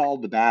it's not all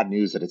the bad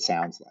news that it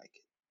sounds like.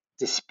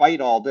 Despite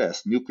all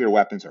this, nuclear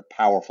weapons are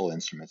powerful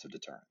instruments of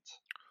deterrence.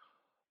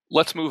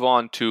 Let's move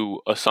on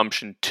to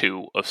assumption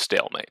 2 of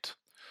stalemate.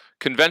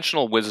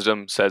 Conventional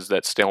wisdom says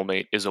that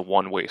stalemate is a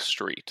one-way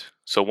street.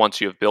 So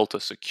once you have built a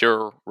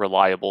secure,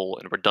 reliable,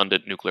 and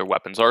redundant nuclear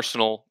weapons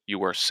arsenal,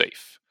 you are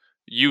safe.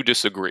 You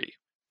disagree.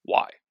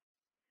 Why?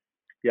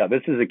 Yeah,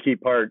 this is a key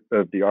part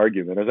of the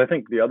argument, as I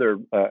think the other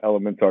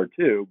elements are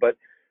too. But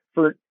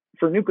for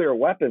nuclear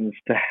weapons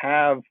to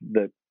have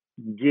the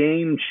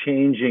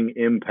game-changing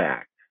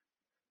impact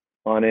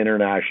on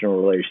international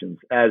relations,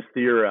 as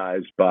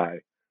theorized by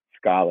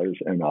scholars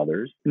and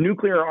others,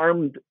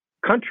 nuclear-armed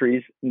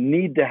countries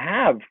need to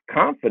have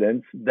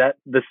confidence that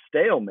the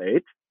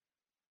stalemate,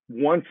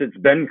 once it's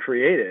been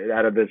created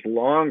out of this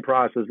long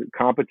process of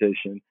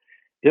competition,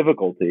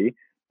 difficulty,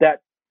 that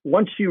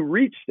once you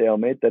reach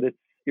stalemate, that it's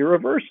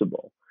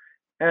irreversible.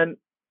 And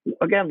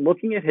again,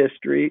 looking at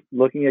history,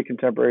 looking at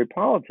contemporary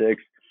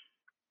politics,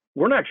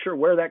 we're not sure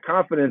where that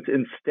confidence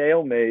in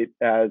stalemate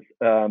as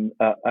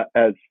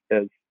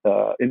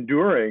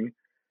enduring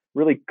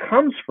really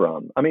comes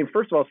from. I mean,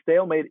 first of all,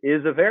 stalemate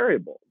is a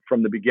variable.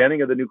 From the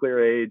beginning of the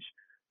nuclear age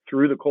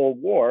through the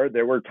Cold War,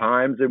 there were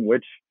times in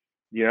which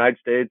the United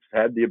States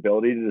had the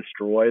ability to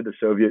destroy the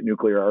Soviet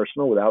nuclear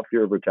arsenal without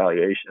fear of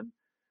retaliation.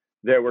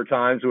 There were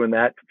times when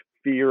that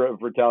fear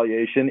of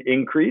retaliation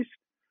increased.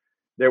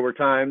 There were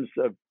times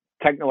of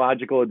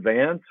technological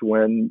advance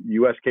when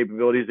U.S.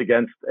 capabilities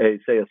against a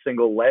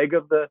single leg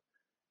of the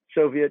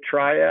Soviet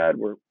triad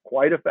were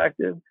quite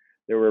effective.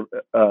 There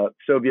were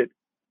Soviet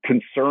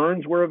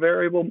concerns were a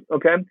variable.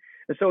 Okay.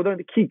 And so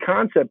the key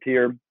concept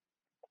here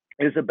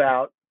is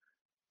about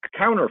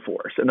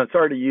counterforce. And I'm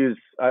sorry to use,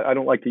 I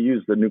don't like to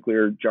use the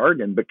nuclear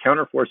jargon, but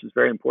counterforce is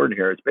very important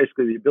here. It's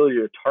basically the ability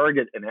to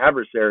target an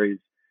adversary's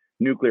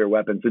nuclear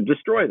weapons and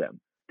destroy them,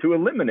 to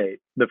eliminate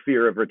the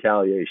fear of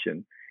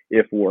retaliation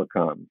if war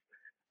comes.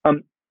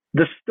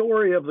 The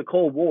story of the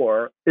Cold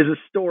War is a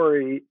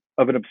story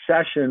of an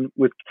obsession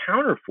with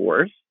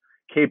counterforce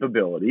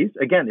capabilities.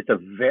 Again, it's a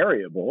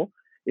variable.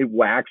 It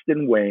waxed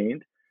and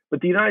waned,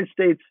 but the United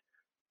States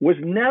was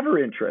never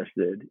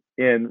interested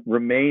in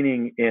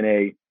remaining in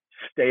a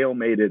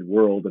stalemated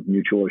world of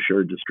mutual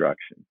assured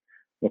destruction.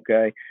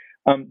 Okay,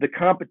 the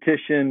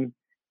competition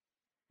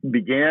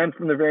began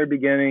from the very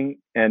beginning,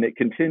 and it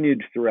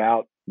continued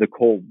throughout the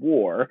Cold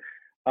War.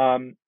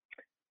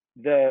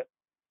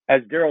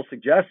 As Daryl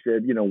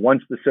suggested,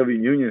 once the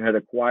Soviet Union had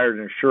acquired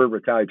an assured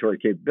retaliatory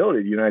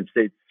capability, the United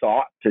States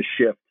sought to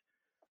shift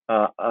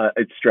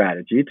its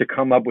strategy to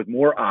come up with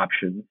more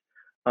options,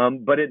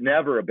 but it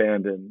never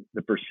abandoned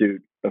the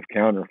pursuit of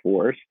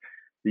counterforce.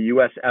 The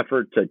U.S.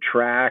 effort to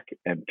track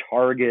and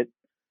target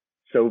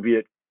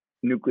Soviet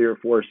nuclear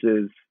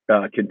forces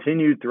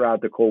continued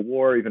throughout the Cold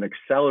War, even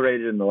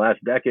accelerated in the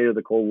last decade of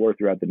the Cold War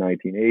throughout the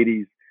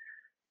 1980s.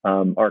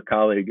 Our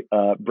colleague,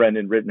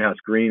 Brendan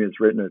Rittenhouse-Green, has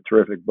written a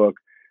terrific book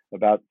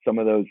about some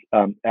of those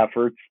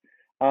efforts.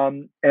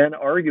 And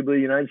arguably, the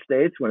United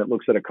States, when it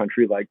looks at a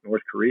country like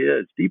North Korea,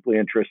 is deeply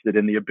interested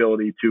in the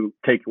ability to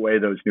take away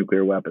those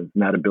nuclear weapons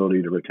and that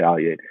ability to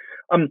retaliate.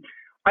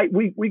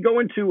 We go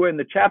into, in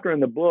the chapter in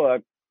the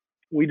book,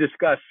 we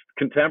discuss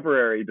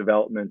contemporary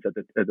developments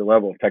at the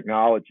level of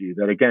technology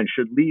that, again,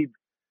 should lead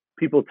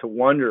people to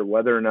wonder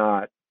whether or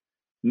not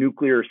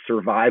nuclear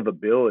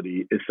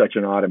survivability is such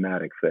an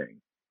automatic thing.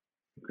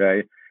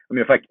 Okay. I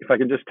mean, if I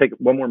can just take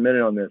one more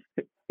minute on this,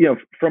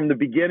 from the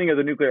beginning of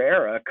the nuclear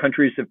era,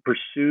 countries have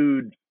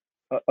pursued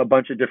a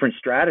bunch of different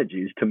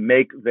strategies to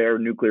make their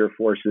nuclear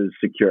forces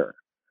secure.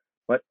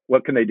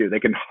 What can they do? They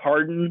can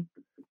harden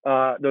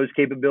those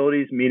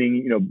capabilities,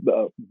 meaning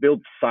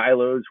build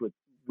silos with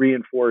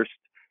reinforced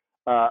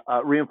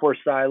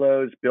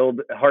silos, build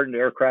hardened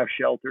aircraft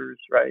shelters,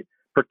 right?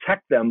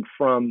 Protect them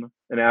from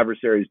an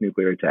adversary's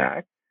nuclear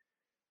attack.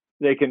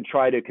 They can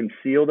try to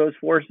conceal those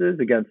forces,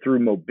 again, through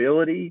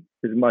mobility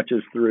as much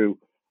as through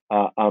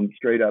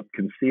straight up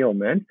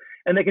concealment.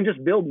 And they can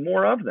just build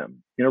more of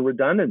them,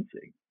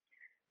 redundancy.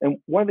 And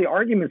one of the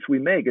arguments we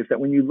make is that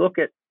when you look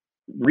at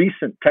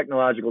recent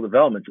technological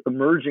developments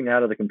emerging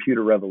out of the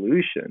computer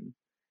revolution,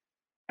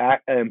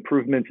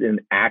 improvements in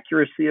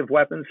accuracy of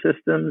weapon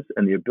systems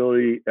and the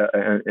ability,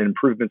 and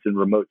improvements in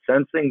remote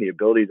sensing, the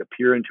ability to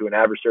peer into an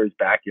adversary's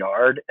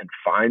backyard and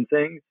find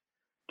things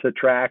to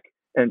track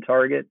and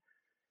target.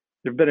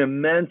 There have been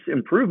immense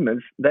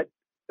improvements that,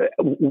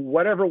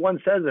 whatever one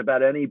says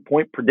about any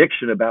point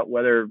prediction about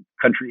whether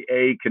country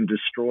A can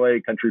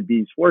destroy country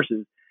B's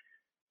forces,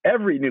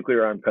 every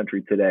nuclear armed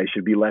country today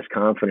should be less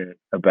confident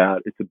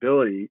about its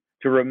ability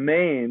to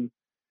remain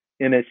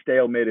in a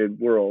stalemated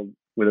world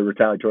with a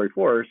retaliatory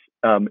force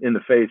in the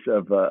face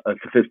of a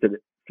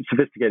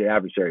sophisticated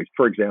adversaries,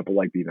 for example,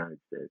 like the United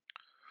States.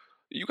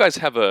 You guys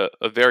have a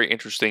very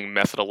interesting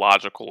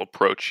methodological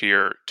approach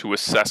here to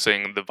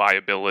assessing the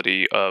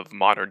viability of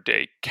modern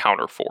day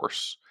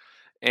counterforce.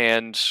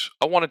 And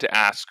I wanted to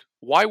ask,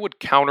 why would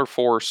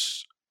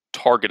counterforce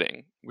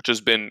targeting, which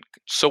has been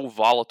so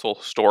volatile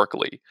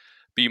historically,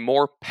 be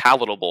more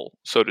palatable,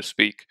 so to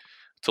speak,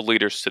 to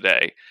leaders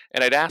today?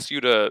 And I'd ask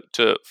you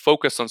to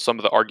focus on some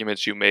of the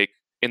arguments you make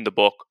in the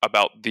book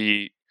about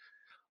the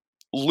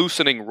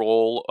loosening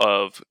role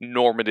of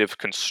normative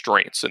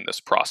constraints in this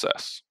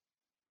process.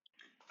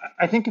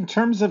 I think in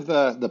terms of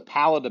the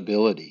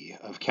palatability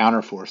of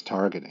counterforce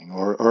targeting,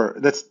 or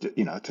that's,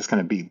 just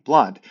going to be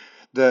blunt,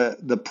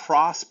 the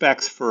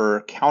prospects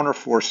for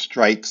counterforce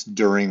strikes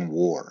during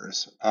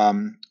wars,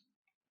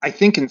 I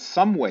think in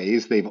some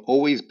ways they've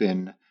always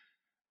been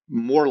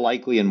more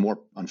likely and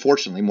more,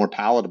 unfortunately, more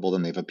palatable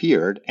than they've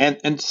appeared.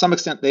 And to some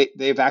extent,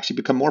 they've actually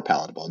become more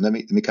palatable. And let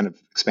me kind of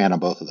expand on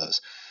both of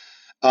those.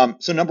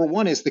 So number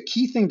one is the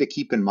key thing to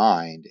keep in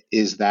mind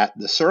is that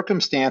the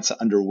circumstance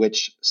under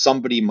which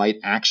somebody might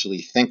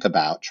actually think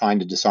about trying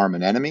to disarm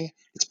an enemy,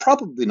 it's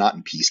probably not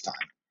in peacetime.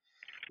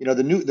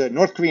 The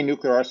North Korean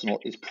nuclear arsenal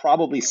is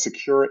probably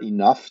secure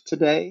enough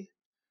today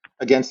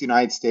against the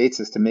United States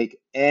as to make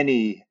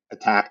any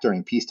attack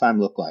during peacetime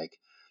look like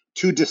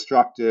too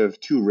destructive,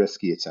 too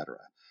risky, etc.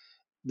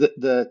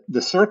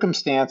 the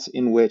circumstance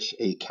in which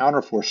a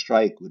counterforce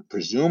strike would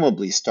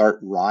presumably start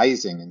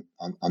rising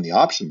on the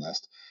option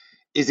list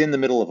is in the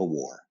middle of a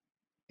war,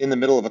 in the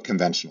middle of a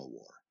conventional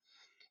war.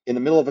 In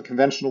the middle of a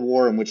conventional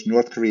war in which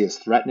North Korea is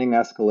threatening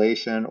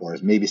escalation or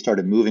has maybe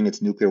started moving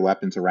its nuclear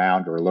weapons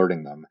around or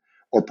alerting them,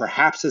 or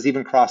perhaps has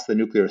even crossed the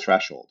nuclear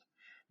threshold.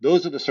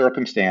 Those are the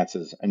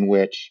circumstances in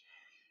which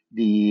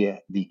the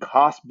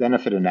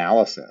cost-benefit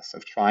analysis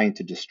of trying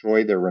to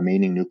destroy their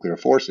remaining nuclear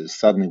forces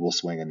suddenly will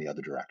swing in the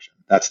other direction.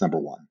 That's number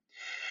one.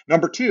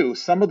 Number two,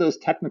 some of those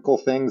technical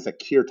things that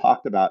Keir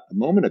talked about a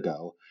moment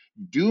ago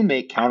do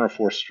make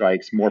counterforce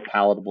strikes more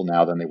palatable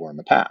now than they were in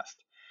the past.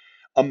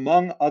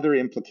 Among other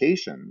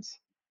implications,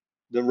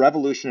 the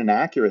revolution in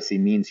accuracy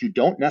means you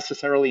don't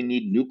necessarily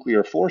need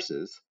nuclear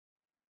forces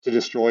to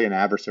destroy an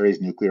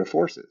adversary's nuclear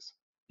forces.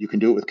 You can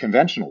do it with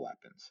conventional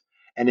weapons.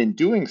 And in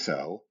doing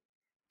so,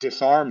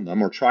 disarm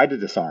them or try to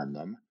disarm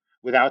them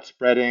without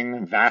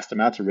spreading vast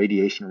amounts of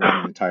radiation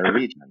around the entire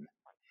region.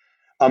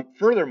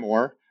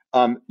 Furthermore,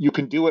 you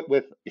can do it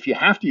with, if you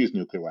have to use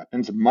nuclear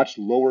weapons, much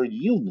lower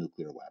yield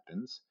nuclear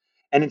weapons.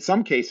 And in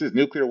some cases,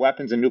 nuclear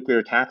weapons and nuclear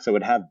attacks that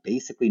would have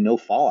basically no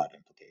fallout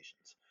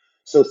implications.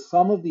 So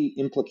some of the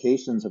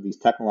implications of these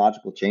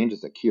technological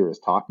changes that Keir is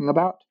talking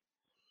about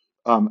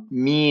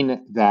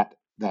mean that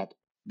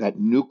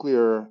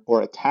nuclear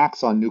or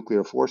attacks on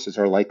nuclear forces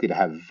are likely to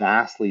have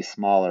vastly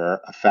smaller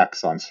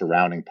effects on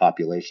surrounding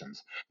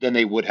populations than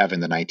they would have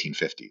in the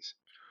 1950s.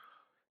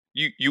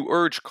 You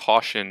urge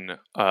caution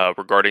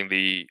regarding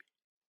the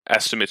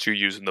estimates you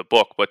use in the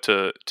book, but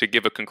to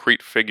give a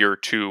concrete figure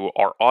to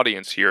our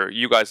audience here,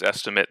 you guys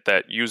estimate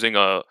that using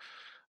a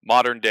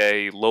modern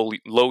day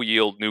low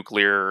yield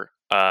nuclear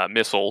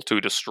missile to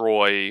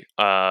destroy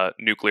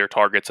nuclear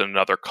targets in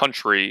another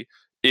country,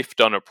 if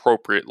done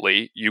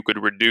appropriately, you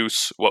could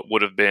reduce what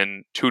would have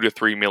been 2 to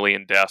 3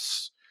 million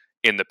deaths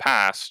in the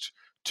past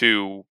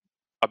to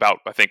about,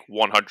 I think,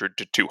 100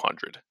 to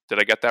 200. Did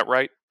I get that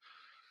right?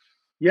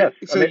 Yes.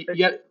 So,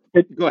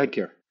 go ahead,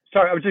 Keir.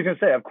 Sorry, I was just going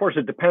to say, of course,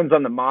 it depends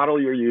on the model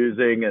you're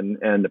using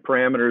and the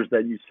parameters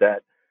that you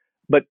set.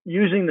 But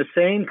using the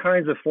same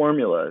kinds of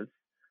formulas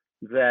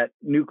that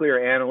nuclear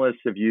analysts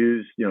have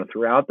used,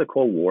 throughout the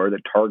Cold War,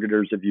 that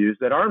targeters have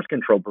used, that arms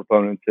control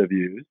proponents have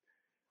used,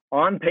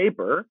 on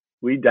paper,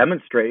 we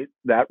demonstrate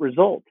that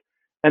result.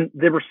 And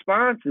the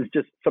response is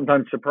just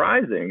sometimes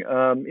surprising.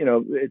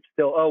 It's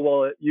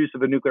still, use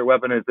of a nuclear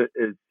weapon is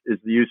the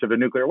use of a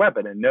nuclear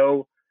weapon, and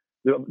no.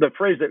 The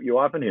phrase that you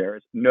often hear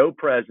is no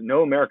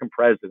American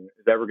president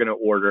is ever going to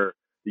order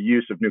the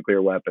use of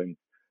nuclear weapons,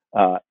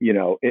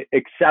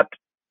 except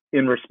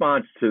in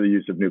response to the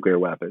use of nuclear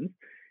weapons.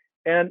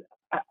 And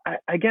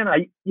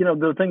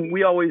the thing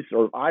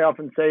I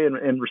often say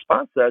in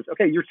response to that is,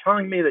 okay, you're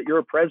telling me that you're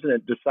a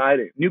president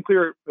deciding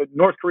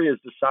North Korea has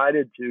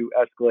decided to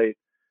escalate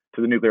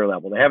to the nuclear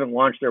level. They haven't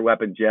launched their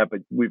weapons yet,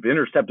 but we've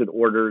intercepted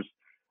orders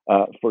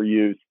for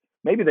use.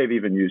 Maybe they've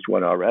even used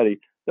one already.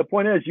 The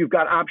point is, you've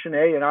got option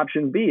A and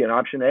option B, and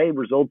option A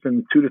results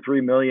in 2 to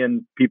 3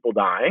 million people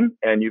dying,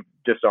 and you've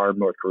disarmed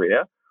North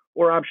Korea.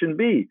 Or option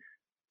B,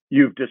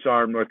 you've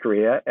disarmed North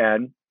Korea,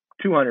 and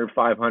 200,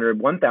 500,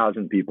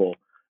 1,000 people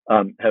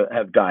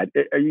have died.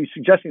 Are you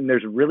suggesting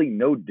there's really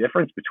no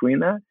difference between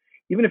that?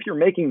 Even if you're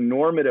making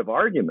normative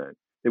arguments,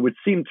 it would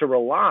seem to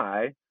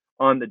rely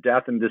on the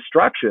death and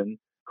destruction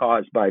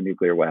caused by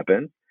nuclear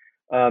weapons.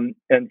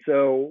 And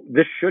so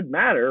this should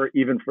matter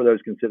even for those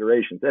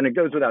considerations. And it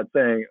goes without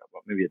saying,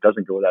 well, maybe it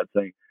doesn't go without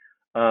saying,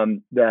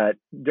 that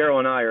Daryl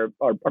and I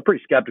are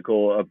pretty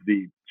skeptical of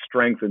the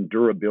strength and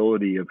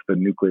durability of the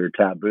nuclear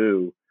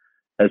taboo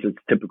as it's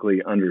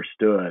typically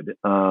understood.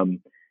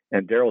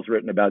 And Daryl's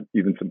written about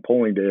even some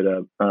polling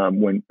data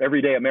when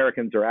everyday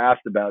Americans are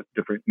asked about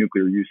different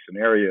nuclear use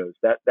scenarios.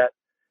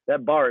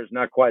 That bar is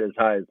not quite as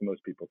high as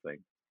most people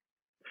think,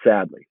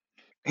 sadly.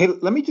 Hey,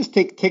 let me just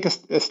take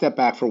a step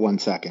back for 1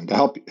 second to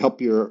help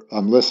your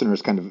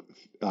listeners kind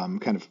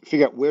of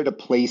figure out where to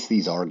place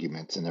these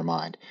arguments in their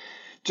mind.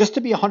 Just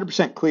to be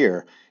 100%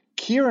 clear,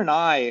 Keir and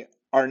I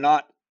are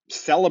not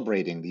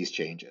celebrating these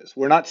changes.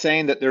 We're not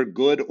saying that they're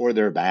good or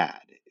they're bad.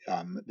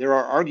 There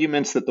are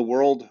arguments that the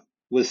world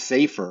was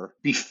safer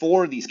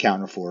before these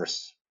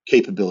counterforce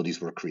capabilities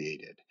were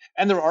created.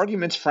 And there are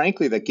arguments,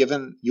 frankly, that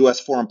given U.S.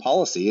 foreign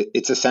policy,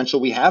 it's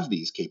essential we have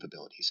these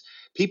capabilities.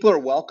 People are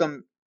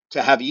welcome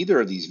to have either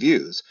of these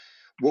views.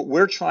 What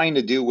we're trying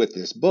to do with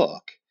this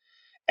book,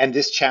 and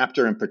this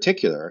chapter in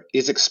particular,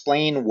 is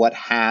explain what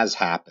has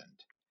happened.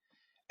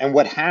 And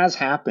what has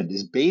happened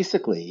is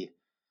basically,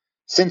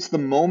 since the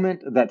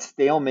moment that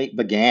stalemate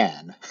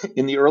began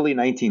in the early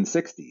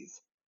 1960s,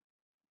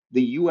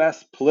 the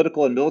U.S.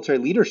 political and military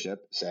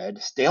leadership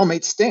said,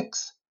 stalemate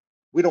stinks.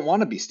 We don't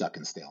want to be stuck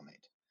in stalemate.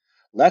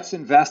 Let's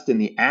invest in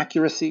the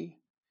accuracy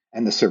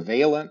and the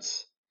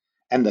surveillance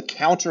and the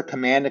counter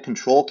command and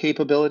control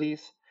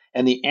capabilities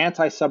and the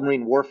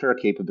anti-submarine warfare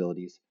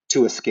capabilities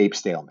to escape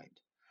stalemate.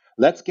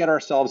 Let's get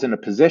ourselves in a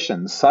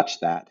position such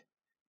that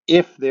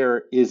if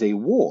there is a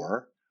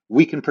war,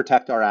 we can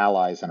protect our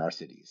allies and our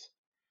cities.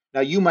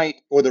 Now, you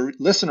might, or the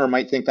listener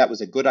might think that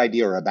was a good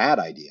idea or a bad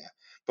idea,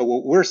 But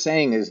what we're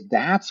saying is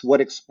that's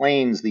what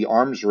explains the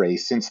arms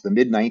race since the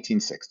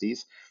mid-1960s.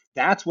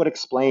 That's what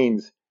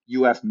explains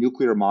U.S.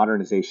 nuclear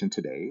modernization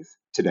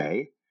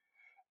today.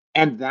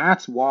 And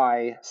that's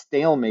why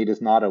stalemate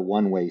is not a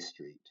one-way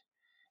street.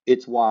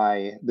 It's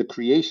why the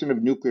creation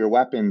of nuclear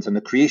weapons and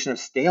the creation of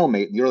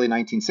stalemate in the early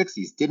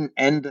 1960s didn't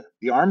end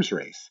the arms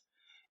race.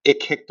 It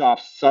kicked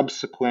off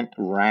subsequent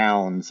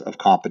rounds of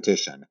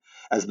competition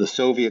as the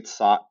Soviets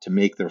sought to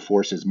make their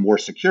forces more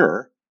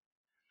secure,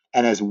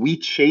 and as we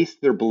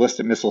chased their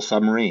ballistic missile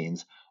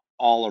submarines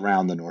all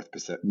around the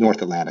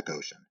North Atlantic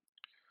Ocean.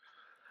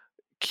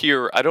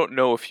 Keir, I don't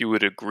know if you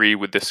would agree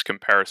with this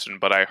comparison,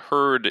 but I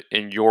heard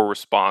in your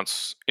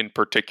response in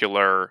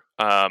particular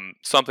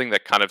something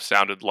that kind of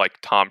sounded like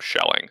Tom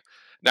Schelling.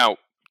 Now,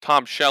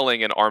 Tom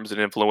Schelling in Arms and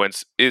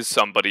Influence is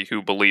somebody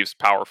who believes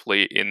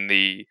powerfully in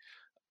the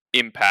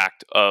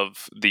impact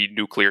of the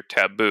nuclear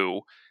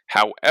taboo.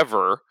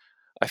 However,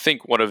 I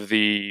think one of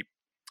the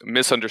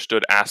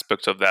misunderstood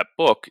aspects of that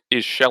book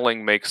is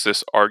Schelling makes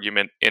this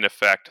argument in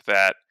effect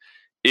that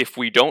if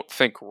we don't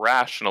think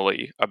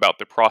rationally about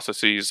the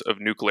processes of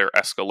nuclear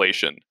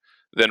escalation,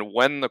 then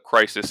when the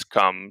crisis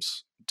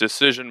comes,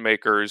 decision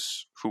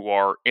makers who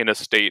are in a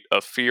state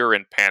of fear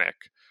and panic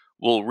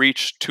will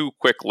reach too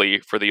quickly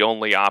for the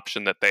only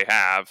option that they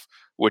have,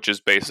 which is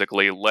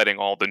basically letting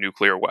all the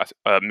nuclear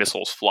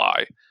missiles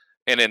fly.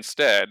 And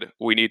instead,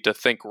 we need to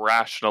think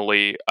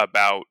rationally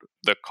about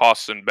the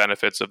costs and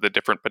benefits of the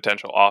different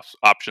potential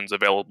options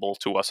available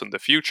to us in the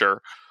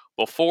future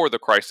before the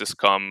crisis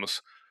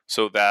comes,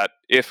 so that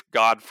if,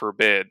 God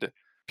forbid,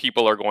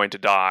 people are going to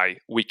die,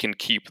 we can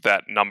keep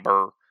that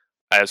number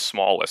as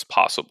small as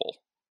possible.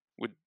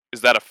 Is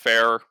that a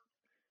fair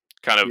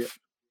kind of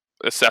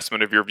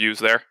assessment of your views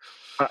there?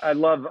 I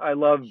love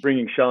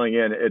bringing Schelling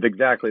in at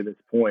exactly this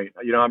point.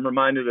 I'm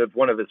reminded of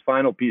one of his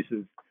final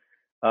pieces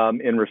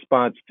in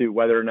response to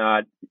whether or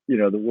not,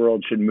 the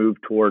world should move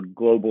toward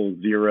global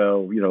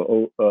zero,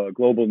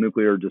 global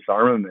nuclear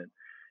disarmament.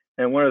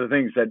 And one of the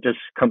things that just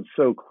comes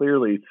so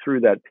clearly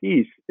through that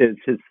piece is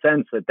his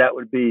sense that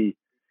would be,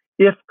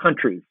 if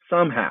countries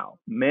somehow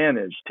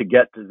manage to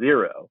get to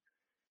zero,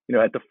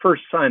 at the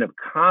first sign of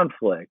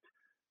conflict,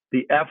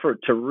 the effort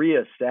to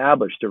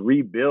reestablish, to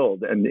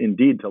rebuild, and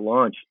indeed to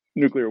launch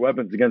nuclear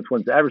weapons against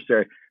one's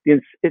adversary,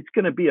 it's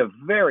going to be a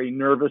very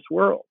nervous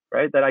world,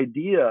 right? That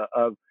idea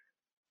of,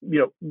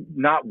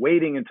 not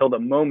waiting until the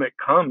moment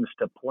comes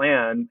to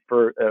plan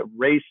for a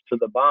race to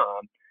the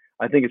bomb,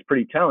 I think is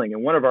pretty telling.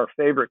 And one of our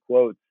favorite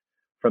quotes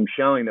from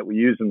Schelling that we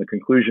use in the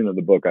conclusion of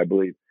the book, I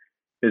believe,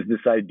 is this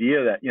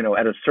idea that,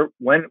 at a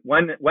certain,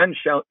 when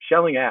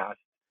Schelling asked,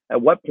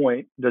 at what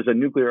point does a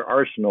nuclear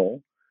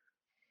arsenal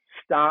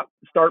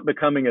start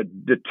becoming a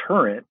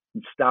deterrent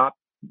and stop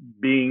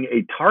being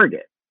a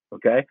target?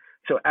 Okay.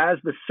 So as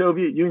the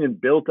Soviet Union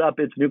built up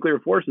its nuclear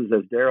forces,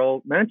 as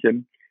Daryl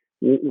mentioned,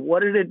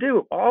 what did it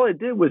do? All it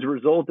did was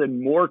result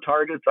in more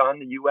targets on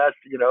the U.S.,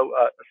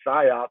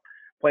 PSYOP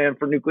plan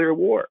for nuclear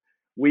war.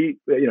 We,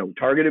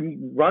 targeted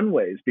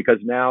runways because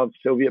now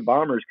Soviet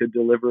bombers could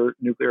deliver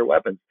nuclear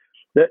weapons.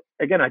 That,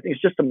 again, I think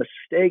it's just a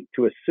mistake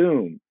to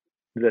assume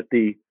that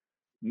the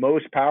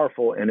most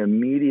powerful and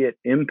immediate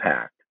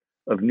impact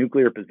of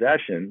nuclear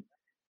possession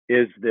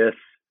is this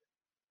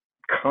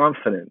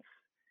confidence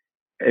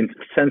and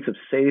sense of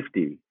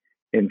safety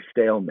in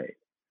stalemate.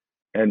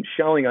 And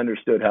Schelling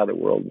understood how the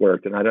world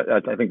worked, and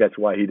I think that's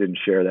why he didn't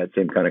share that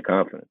same kind of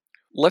confidence.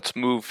 Let's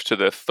move to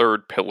the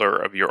third pillar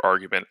of your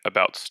argument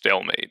about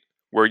stalemate,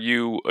 where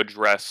you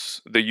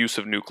address the use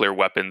of nuclear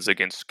weapons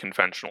against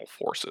conventional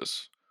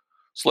forces.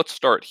 So let's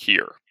start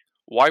here.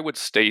 Why would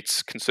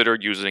states consider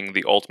using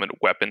the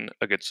ultimate weapon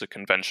against a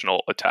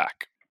conventional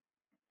attack?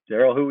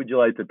 Daryl, who would you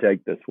like to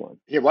take this one?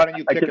 Yeah, why don't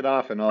you kick it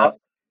off and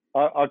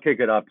I'll kick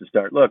it off to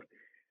start. Look,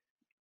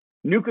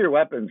 nuclear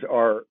weapons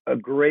are a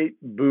great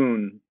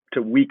boon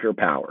to weaker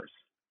powers,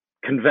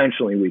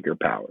 conventionally weaker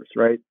powers,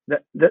 right?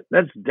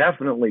 That's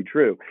definitely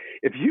true.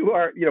 If you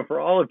are, for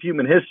all of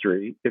human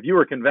history, if you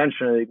were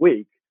conventionally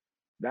weak,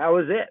 that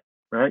was it,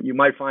 right? You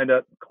might find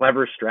a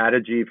clever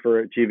strategy for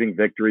achieving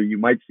victory. You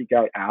might seek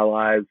out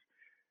allies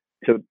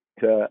to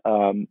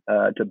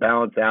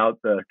balance out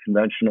the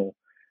conventional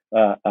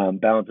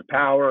balance of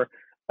power.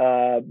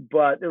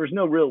 But there was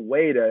no real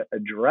way to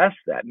address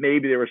that.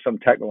 Maybe there was some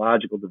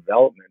technological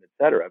development,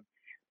 et cetera.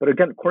 But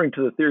again, according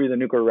to the theory of the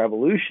nuclear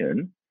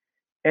revolution,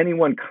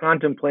 anyone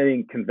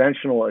contemplating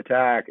conventional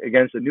attack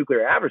against a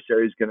nuclear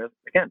adversary is going to,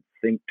 again,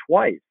 think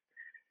twice.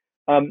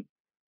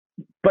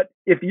 But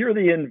if you're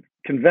the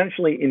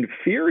conventionally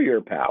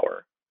inferior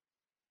power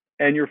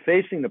and you're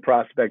facing the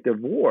prospect of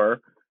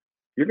war,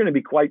 you're going to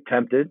be quite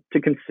tempted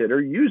to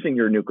consider using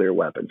your nuclear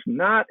weapons,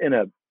 not in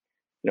a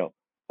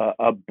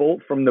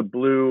bolt from the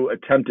blue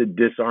attempted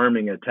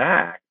disarming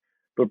attack,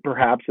 but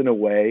perhaps in a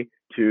way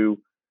to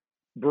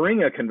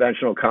bring a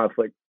conventional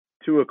conflict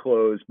to a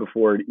close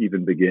before it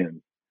even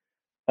begins.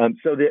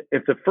 So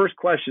if the first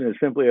question is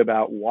simply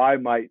about why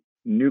might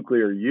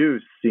nuclear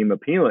use seem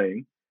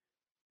appealing,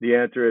 the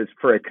answer is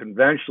for a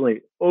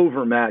conventionally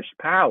overmatched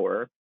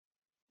power,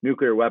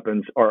 nuclear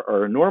weapons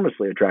are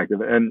enormously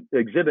attractive. And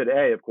Exhibit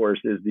A, of course,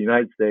 is the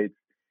United States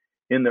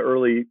in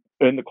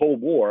the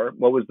Cold War.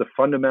 What was the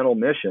fundamental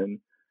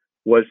mission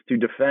was to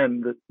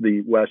defend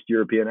the West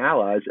European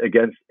allies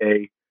against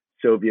a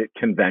Soviet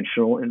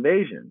conventional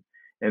invasion.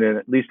 And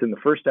at least in the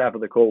first half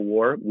of the Cold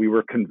War, we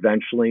were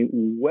conventionally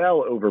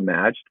well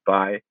overmatched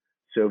by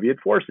Soviet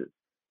forces.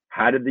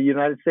 How did the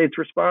United States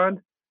respond?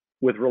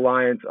 With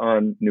reliance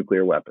on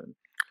nuclear weapons.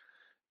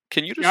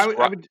 Can you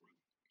describe?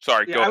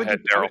 Sorry, go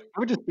ahead, Daryl. I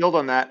would just build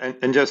on that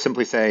and just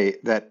simply say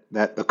that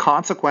the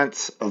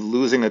consequence of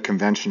losing a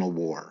conventional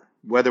war,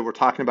 whether we're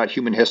talking about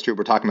human history or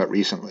we're talking about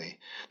recently,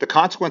 the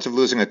consequence of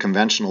losing a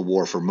conventional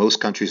war for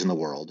most countries in the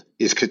world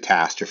is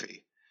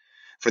catastrophe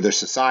for their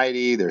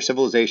society, their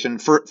civilization,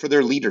 for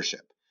their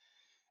leadership.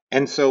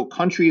 And so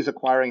countries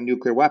acquiring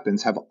nuclear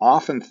weapons have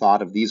often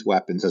thought of these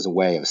weapons as a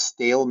way of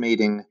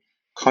stalemating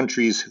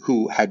countries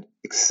who had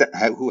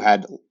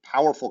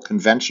powerful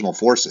conventional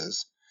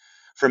forces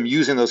from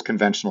using those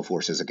conventional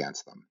forces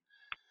against them.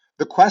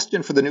 The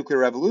question for the nuclear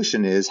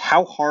revolution is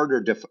how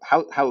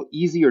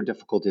easy or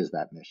difficult is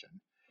that mission?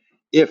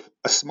 If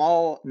a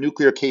small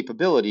nuclear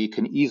capability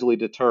can easily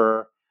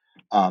deter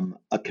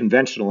a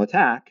conventional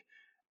attack,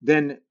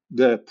 then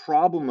the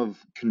problem of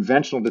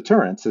conventional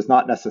deterrence does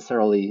not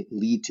necessarily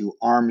lead to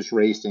arms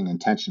racing and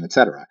tension,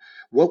 etc.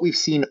 What we've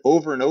seen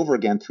over and over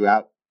again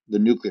throughout the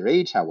nuclear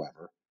age,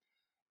 however,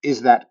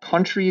 is that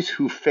countries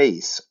who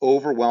face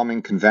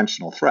overwhelming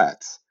conventional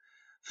threats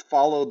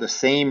follow the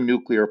same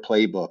nuclear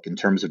playbook in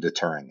terms of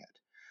deterring it,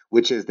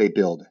 which is they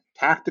build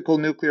tactical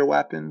nuclear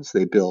weapons,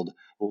 they build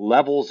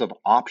levels of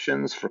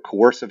options for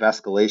coercive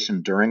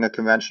escalation during a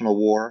conventional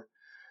war,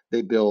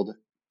 they build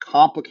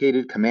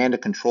complicated command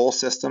and control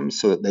systems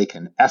so that they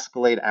can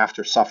escalate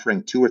after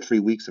suffering 2 or 3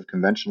 weeks of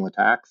conventional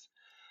attacks.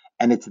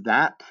 And it's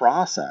that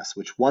process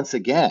which once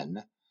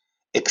again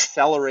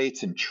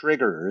accelerates and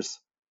triggers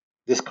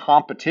this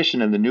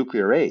competition in the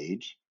nuclear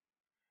age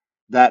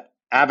that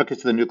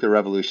advocates of the nuclear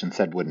revolution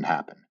said wouldn't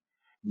happen.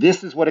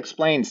 This is what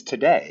explains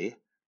today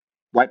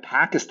why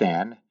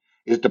Pakistan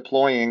is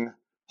deploying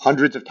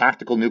hundreds of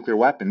tactical nuclear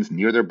weapons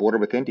near their border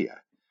with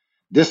India.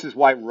 This is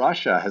why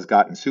Russia has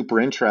gotten super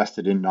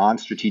interested in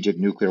non-strategic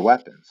nuclear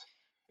weapons.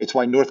 It's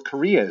why North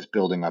Korea is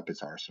building up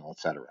its arsenal,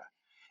 etc.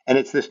 And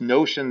it's this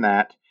notion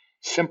that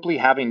simply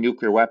having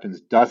nuclear weapons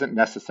doesn't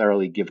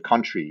necessarily give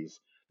countries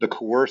the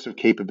coercive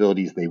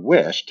capabilities they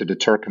wish to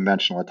deter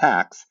conventional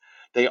attacks.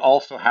 They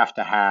also have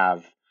to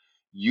have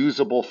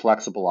usable,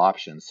 flexible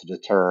options to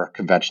deter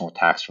conventional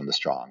attacks from the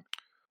strong.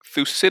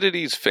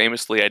 Thucydides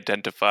famously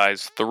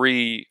identifies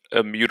 3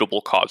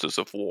 immutable causes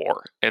of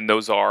war, and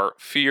those are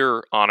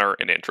fear, honor,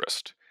 and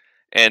interest.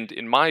 And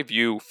in my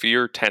view,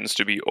 fear tends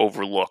to be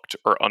overlooked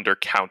or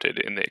undercounted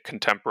in the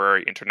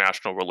contemporary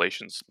international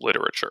relations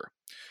literature.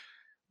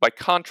 By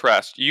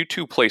contrast, you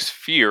two place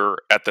fear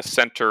at the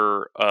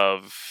center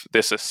of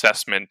this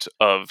assessment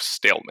of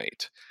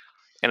stalemate.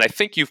 And I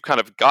think you've kind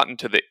of gotten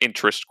to the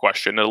interest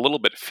question and a little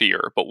bit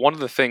fear, but one of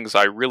the things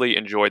I really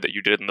enjoyed that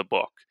you did in the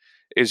book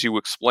is you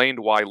explained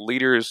why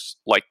leaders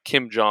like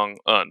Kim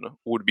Jong-un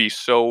would be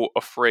so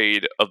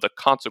afraid of the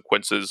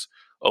consequences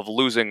of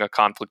losing a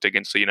conflict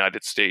against the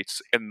United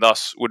States and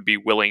thus would be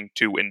willing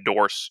to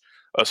endorse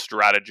a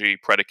strategy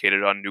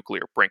predicated on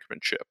nuclear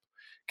brinkmanship.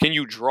 Can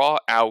you draw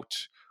out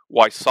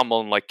why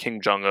someone like Kim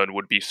Jong-un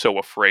would be so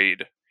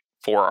afraid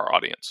for our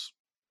audience?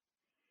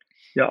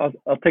 Yeah,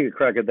 I'll take a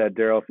crack at that,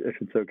 Daryl, if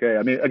it's okay.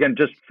 I mean, again,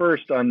 just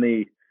first on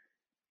the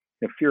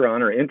fear,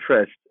 honor,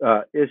 interest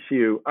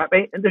issue. I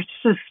mean, there's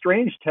just a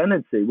strange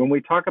tendency when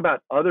we talk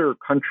about other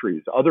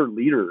countries, other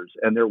leaders,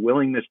 and their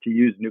willingness to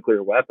use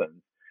nuclear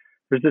weapons.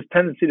 There's this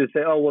tendency to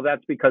say, oh, well,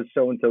 that's because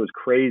so-and-so is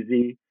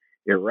crazy,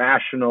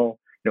 irrational.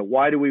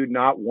 Why do we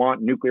not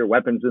want nuclear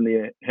weapons in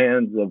the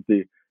hands of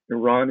the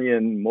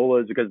Iranian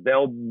mullahs? Because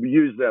they'll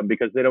use them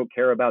because they don't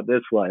care about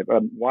this life.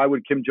 Why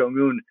would Kim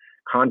Jong-un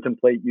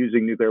contemplate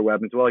using nuclear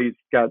weapons? Well, he's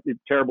got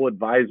terrible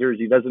advisors.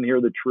 He doesn't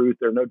hear the truth.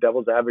 There are no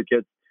devil's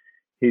advocates.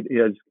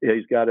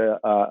 He's got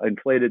a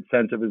inflated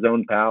sense of his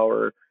own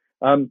power.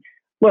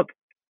 Look,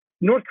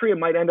 North Korea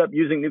might end up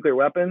using nuclear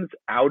weapons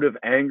out of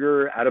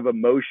anger, out of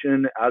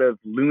emotion, out of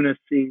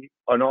lunacy,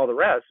 and all the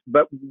rest.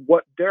 But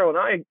what Daryl and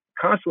I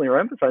constantly are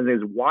emphasizing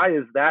is why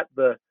is that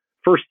the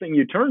first thing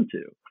you turn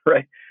to,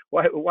 right?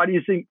 Why do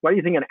you think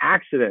an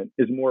accident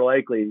is more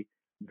likely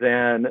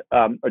than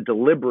a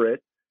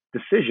deliberate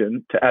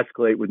decision to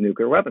escalate with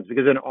nuclear weapons?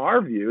 Because in our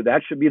view,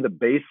 that should be the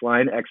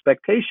baseline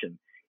expectation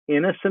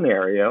in a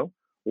scenario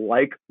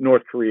like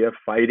North Korea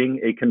fighting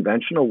a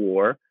conventional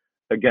war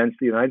against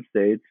the United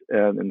States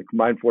and the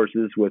combined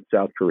forces with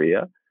South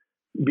Korea,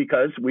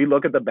 because we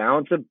look at the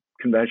balance of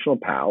conventional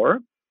power,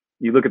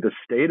 you look at the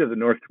state of the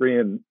North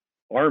Korean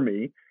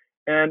army,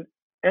 and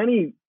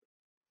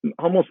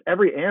almost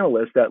every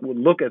analyst that would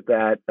look at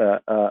that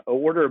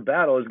order of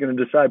battle is going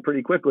to decide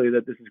pretty quickly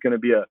that this is going to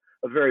be a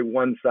very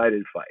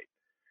one-sided fight.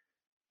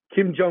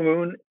 Kim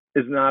Jong-un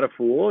is not a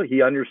fool.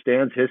 He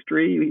understands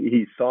history.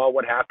 He saw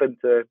what happened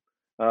to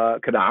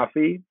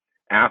Gaddafi,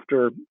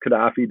 after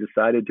Gaddafi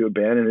decided to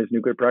abandon his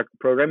nuclear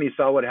program, you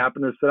saw what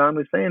happened to Saddam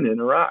Hussein in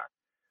Iraq.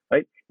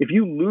 Right? If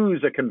you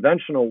lose a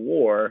conventional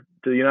war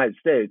to the United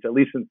States, at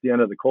least since the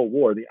end of the Cold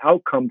War, the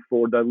outcome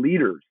for the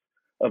leaders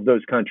of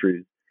those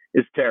countries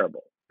is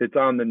terrible. It's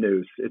on the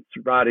news. It's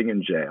rotting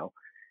in jail.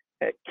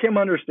 Kim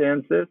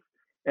understands this,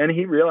 and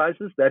he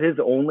realizes that his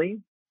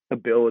only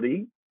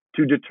ability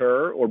to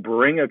deter or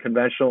bring a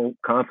conventional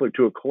conflict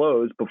to a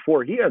close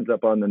before he ends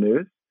up on the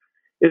news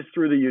is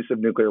through the use of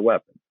nuclear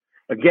weapons.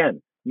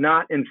 Again,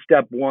 not in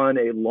step one,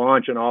 a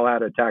launch an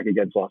all-out attack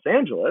against Los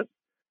Angeles.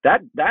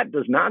 That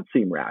does not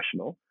seem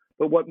rational.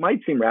 But what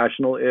might seem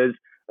rational is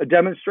a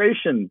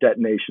demonstration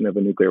detonation of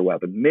a nuclear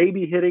weapon,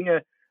 maybe hitting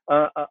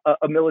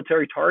a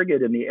military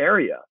target in the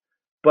area.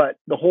 But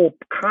the whole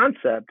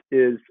concept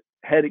is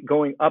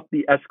going up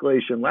the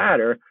escalation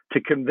ladder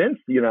to convince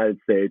the United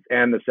States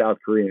and the South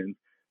Koreans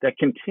that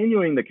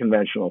continuing the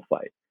conventional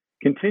fight,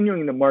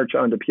 continuing the march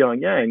onto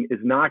Pyongyang is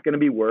not going to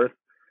be worth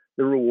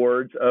the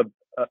rewards of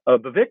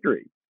a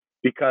victory,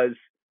 because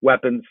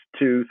weapons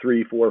 2,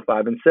 3, 4,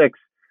 5, and 6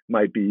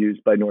 might be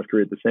used by North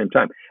Korea at the same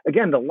time.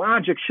 Again, the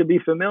logic should be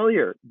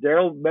familiar.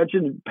 Daryl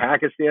mentioned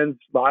Pakistan's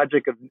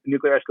logic of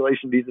nuclear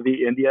escalation vis-a-vis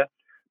India,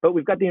 but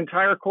we've got the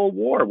entire Cold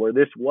War where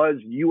this was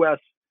U.S.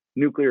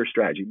 nuclear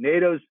strategy.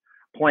 NATO's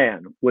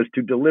plan was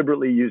to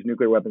deliberately use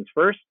nuclear weapons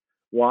first.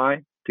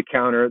 Why? To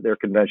counter their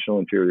conventional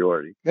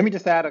inferiority. Let me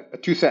just add a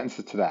 2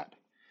 sentences to that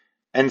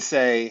and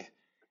say,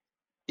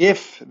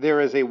 if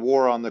there is a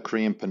war on the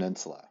Korean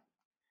Peninsula,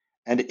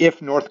 and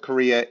if North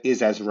Korea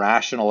is as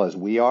rational as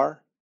we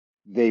are,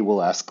 they will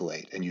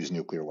escalate and use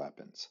nuclear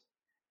weapons.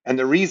 And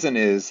the reason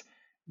is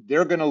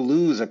they're going to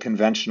lose a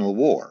conventional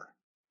war.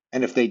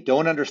 And if they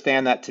don't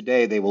understand that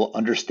today, they will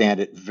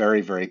understand it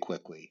very, very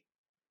quickly.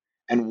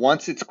 And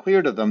once it's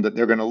clear to them that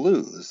they're going to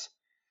lose,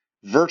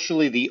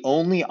 virtually the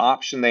only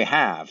option they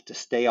have to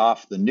stay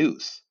off the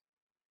noose,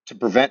 to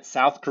prevent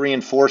South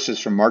Korean forces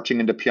from marching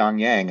into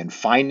Pyongyang and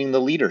finding the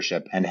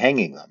leadership and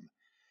hanging them,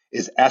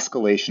 is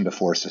escalation to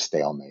force a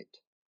stalemate.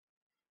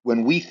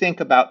 When we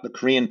think about the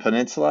Korean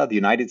Peninsula, the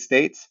United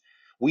States,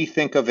 we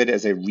think of it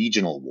as a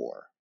regional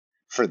war.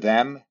 For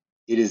them,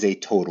 it is a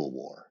total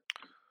war.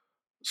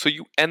 So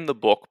you end the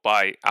book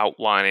by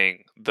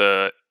outlining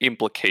the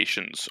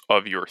implications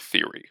of your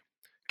theory.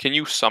 Can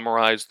you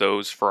summarize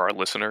those for our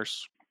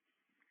listeners?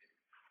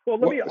 Well,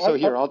 let me just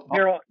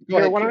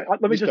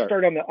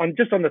start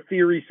on the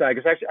theory side,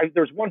 because actually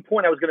there's one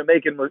point I was going to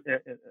make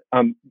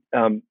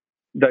that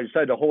I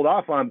decided to hold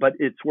off on, but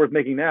it's worth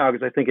making now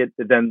because I think it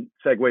then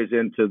segues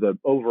into the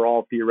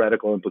overall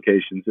theoretical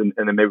implications, and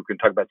then maybe we can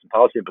talk about some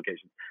policy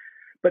implications.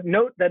 But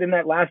note that in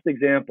that last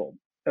example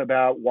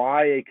about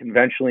why a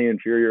conventionally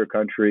inferior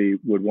country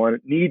would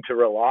need to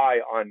rely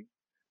on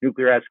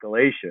nuclear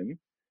escalation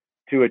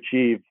to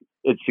achieve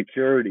its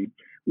security,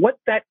 what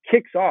that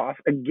kicks off,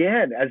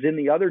 again, as in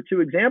the other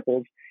two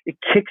examples, it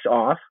kicks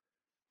off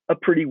a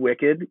pretty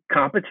wicked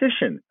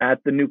competition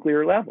at the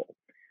nuclear level.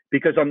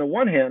 Because on the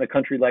one hand, a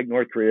country like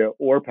North Korea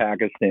or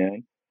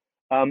Pakistan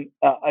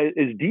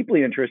is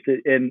deeply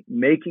interested in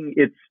making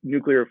its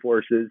nuclear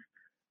forces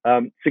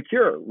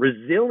secure,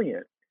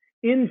 resilient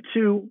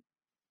into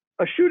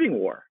a shooting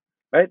war.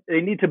 Right?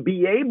 They need to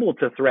be able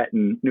to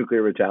threaten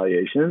nuclear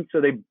retaliation,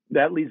 so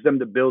that leads them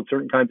to build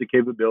certain kinds of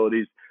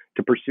capabilities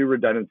to pursue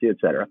redundancy, et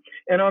cetera.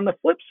 And on the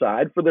flip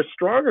side, for the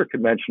stronger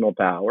conventional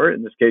power,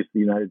 in this case,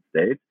 the United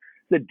States,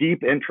 the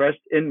deep interest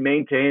in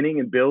maintaining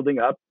and building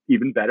up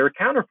even better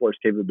counterforce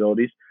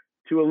capabilities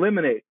to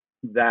eliminate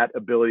that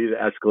ability to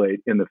escalate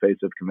in the face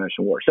of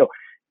conventional war. So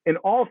in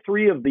all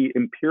three of the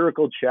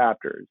empirical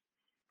chapters,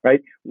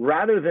 right,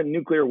 rather than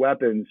nuclear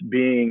weapons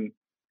being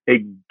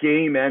a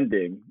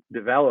game-ending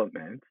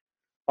development,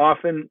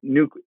 often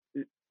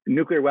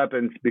nuclear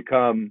weapons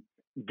become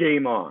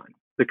game on.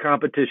 The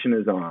competition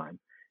is on.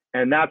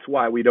 And that's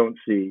why we don't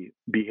see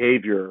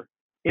behavior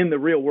in the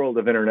real world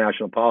of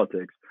international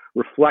politics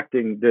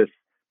reflecting this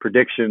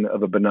prediction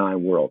of a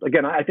benign world.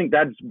 Again, I think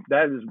that is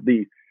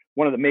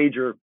one of the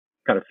major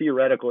kind of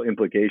theoretical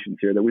implications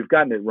here, that we've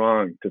gotten it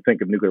wrong to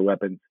think of nuclear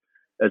weapons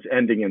as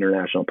ending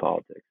international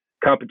politics.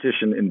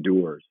 Competition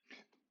endures.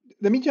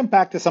 Let me jump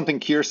back to something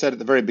Keir said at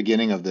the very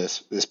beginning of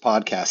this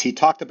podcast. He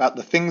talked about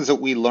the things that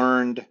we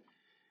learned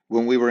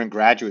when we were in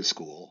graduate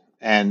school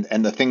and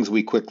the things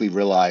we quickly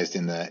realized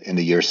in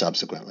the years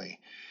subsequently.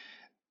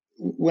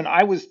 When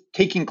I was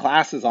taking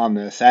classes on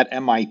this at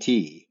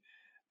MIT,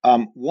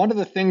 one of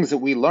the things that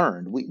we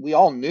learned, we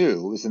all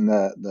knew, was in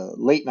the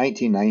late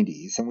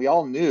 1990s, and we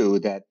all knew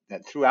that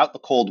throughout the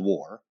Cold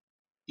War,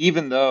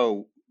 even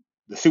though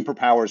the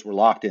superpowers were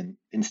locked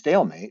in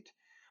stalemate,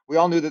 we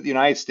all knew that the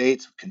United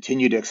States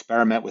continued to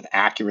experiment with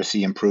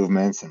accuracy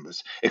improvements and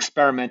was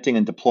experimenting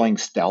and deploying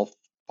stealth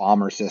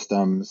bomber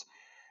systems,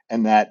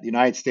 and that the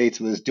United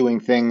States was doing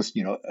things,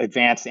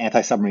 advanced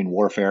anti-submarine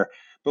warfare.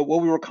 But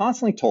what we were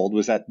constantly told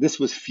was that this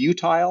was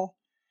futile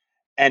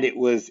and it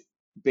was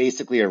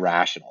basically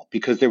irrational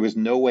because there was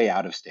no way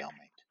out of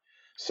stalemate.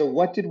 So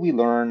what did we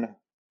learn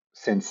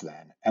since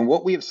then? And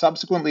what we have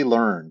subsequently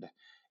learned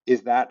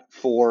is that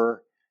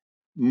for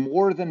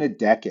more than a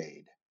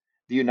decade,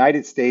 the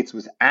United States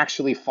was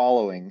actually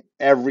following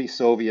every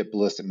Soviet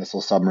ballistic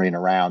missile submarine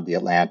around the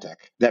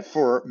Atlantic. That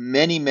for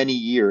many, many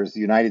years, the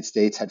United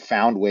States had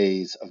found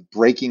ways of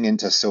breaking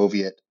into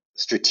Soviet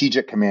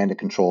strategic command and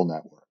control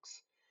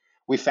networks.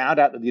 We found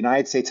out that the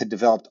United States had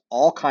developed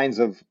all kinds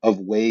of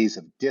ways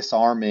of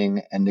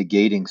disarming and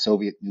negating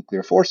Soviet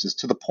nuclear forces,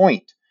 to the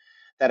point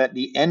that at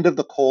the end of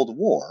the Cold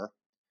War,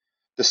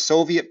 the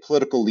Soviet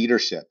political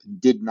leadership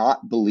did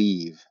not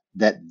believe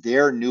that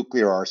their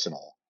nuclear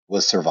arsenal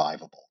was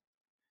survivable.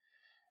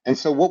 And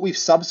so what we've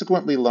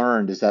subsequently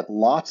learned is that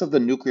lots of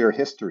the nuclear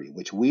history,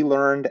 which we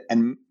learned,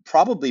 and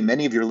probably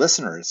many of your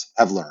listeners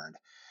have learned,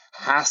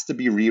 has to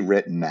be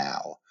rewritten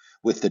now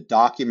with the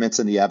documents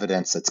and the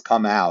evidence that's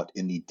come out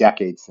in the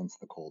decades since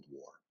the Cold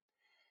War.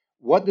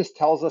 What this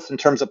tells us in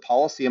terms of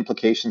policy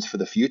implications for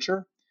the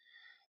future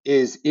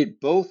is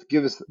it both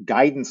gives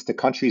guidance to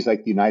countries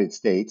like the United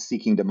States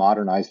seeking to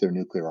modernize their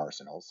nuclear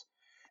arsenals,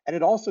 and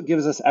it also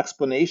gives us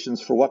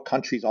explanations for what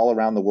countries all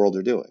around the world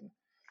are doing.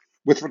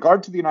 With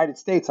regard to the United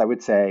States, I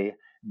would say,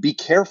 be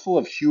careful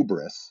of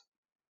hubris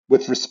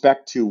with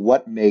respect to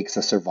what makes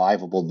a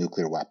survivable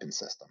nuclear weapon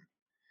system.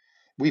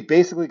 We've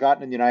basically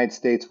gotten in the United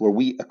States where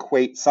we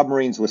equate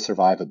submarines with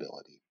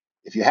survivability.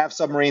 If you have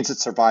submarines,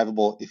 it's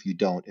survivable. If you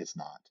don't, it's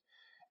not.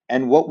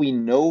 And what we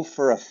know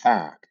for a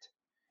fact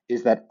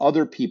is that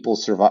other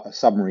people's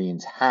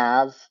submarines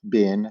have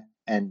been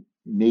and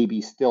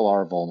maybe still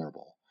are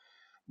vulnerable.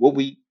 What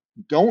we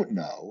don't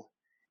know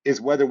is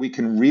whether we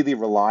can really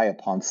rely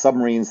upon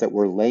submarines that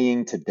we're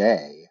laying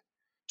today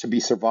to be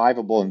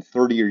survivable in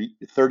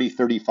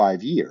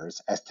 35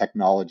 years as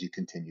technology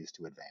continues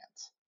to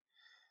advance.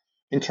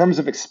 In terms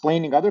of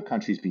explaining other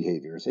countries'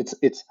 behaviors,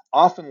 it's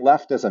often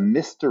left as a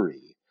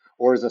mystery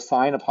or as a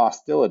sign of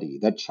hostility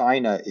that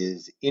China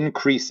is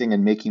increasing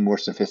and making more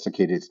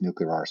sophisticated its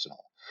nuclear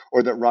arsenal,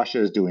 or that Russia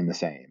is doing the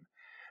same.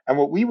 And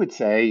what we would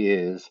say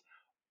is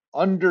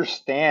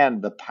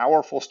understand the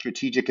powerful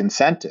strategic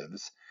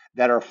incentives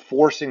that are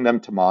forcing them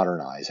to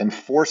modernize and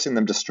forcing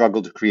them to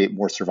struggle to create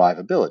more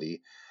survivability,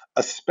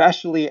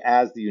 especially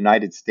as the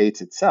United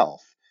States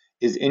itself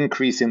is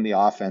increasing the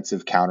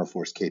offensive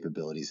counterforce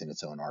capabilities in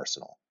its own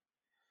arsenal.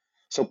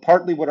 So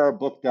partly what our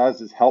book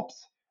does is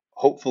helps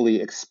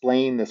hopefully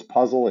explain this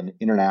puzzle in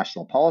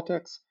international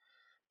politics.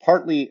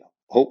 Partly,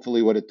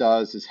 hopefully, what it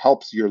does is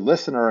helps your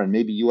listener and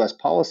maybe U.S.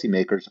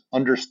 policymakers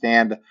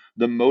understand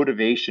the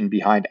motivation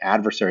behind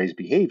adversaries'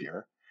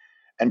 behavior.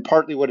 And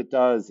partly what it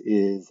does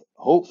is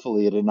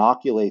hopefully it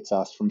inoculates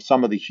us from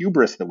some of the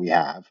hubris that we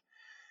have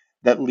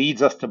that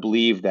leads us to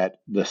believe that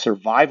the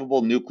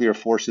survivable nuclear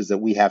forces that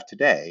we have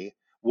today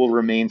will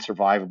remain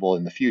survivable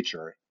in the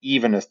future,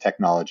 even as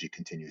technology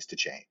continues to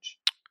change.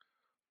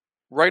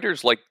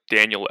 Writers like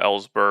Daniel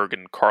Ellsberg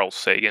and Carl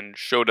Sagan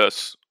showed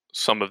us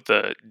some of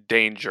the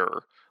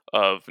danger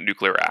of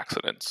nuclear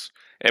accidents.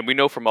 And we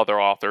know from other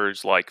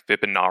authors like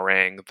Vipin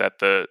Narang that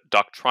the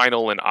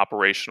doctrinal and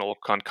operational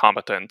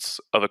concomitants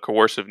of a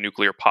coercive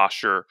nuclear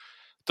posture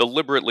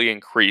deliberately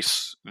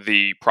increase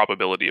the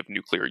probability of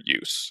nuclear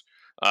use.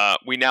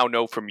 We now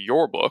know from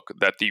your book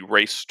that the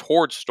race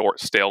towards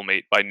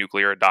stalemate by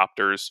nuclear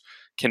adopters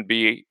can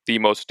be the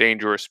most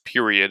dangerous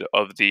period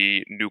of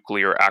the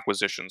nuclear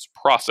acquisitions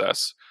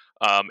process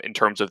in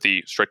terms of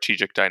the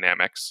strategic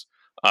dynamics.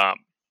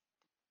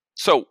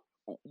 So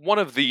one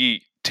of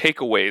the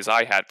takeaways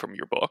I had from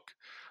your book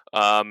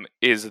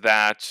is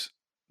that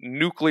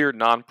nuclear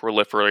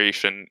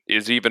nonproliferation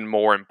is even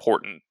more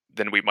important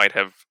than we might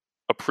have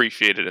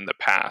appreciated in the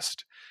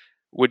past.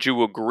 Would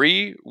you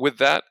agree with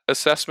that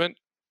assessment?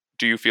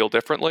 Do you feel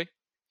differently?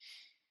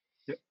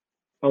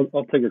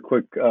 I'll take a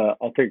quick.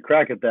 I'll take a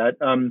crack at that.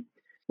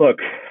 Look,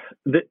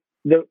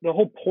 the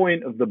whole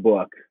point of the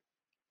book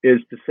is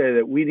to say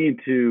that we need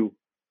to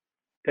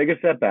take a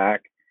step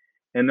back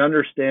and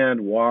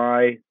understand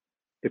why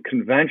the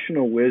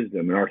conventional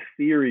wisdom and our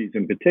theories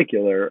in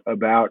particular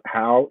about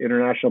how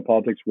international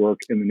politics work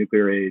in the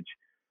nuclear age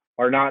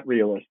are not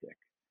realistic.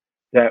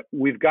 That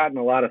we've gotten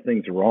a lot of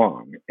things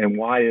wrong. And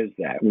why is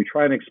that? We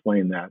try and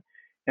explain that.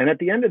 And at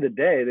the end of the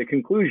day, the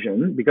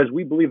conclusion, because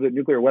we believe that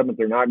nuclear weapons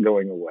are not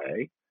going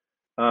away,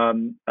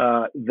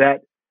 that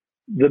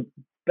the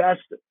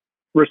best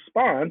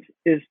response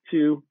is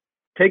to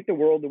take the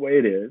world the way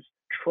it is,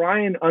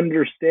 try and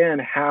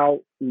understand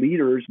how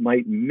leaders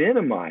might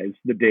minimize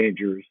the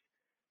dangers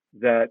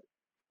that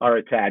are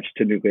attached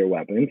to nuclear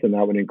weapons, and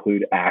that would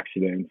include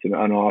accidents and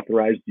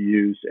unauthorized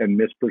use and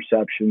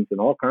misperceptions and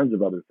all kinds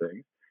of other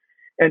things,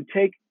 and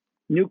take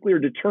nuclear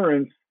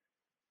deterrence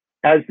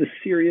as the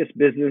serious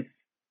business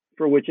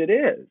for which it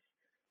is.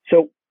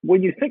 So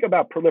when you think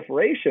about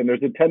proliferation,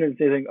 there's a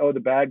tendency to think, oh, the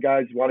bad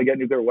guys want to get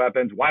nuclear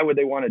weapons. Why would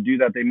they want to do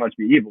that? They must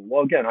be evil.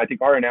 Well, again, I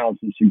think our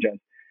analysis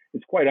suggests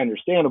it's quite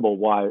understandable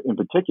why, in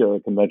particular,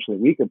 conventionally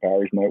weaker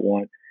powers might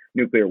want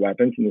nuclear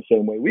weapons in the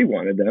same way we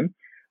wanted them.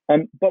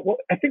 But what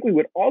I think we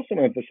would also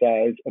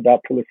emphasize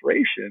about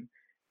proliferation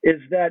is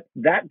that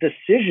that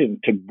decision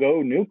to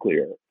go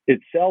nuclear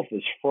itself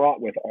is fraught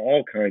with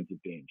all kinds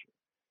of danger,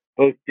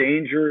 both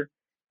danger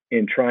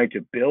in trying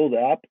to build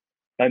up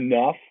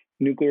enough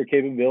nuclear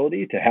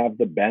capability to have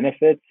the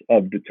benefits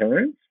of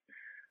deterrence.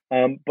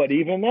 But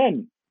even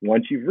then,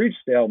 once you've reached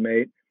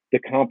stalemate, the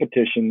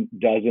competition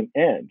doesn't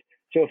end.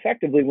 So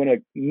effectively, when a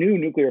new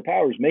nuclear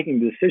power is making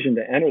the decision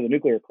to enter the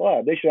nuclear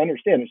club, they should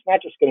understand it's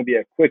not just going to be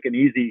a quick and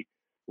easy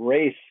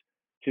race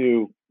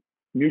to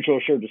mutual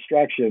assured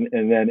destruction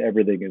and then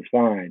everything is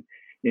fine.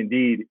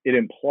 Indeed, it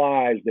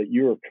implies that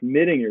you're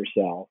committing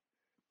yourself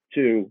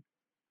to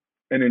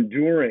an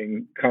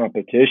enduring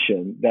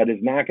competition that is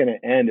not going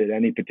to end at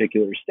any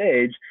particular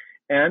stage.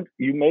 And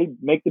you may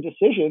make the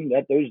decision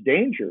that those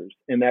dangers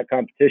in that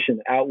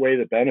competition outweigh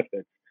the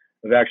benefits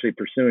of actually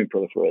pursuing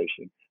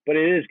proliferation. But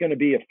it is going to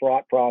be a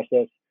fraught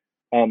process,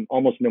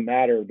 almost no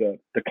matter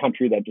the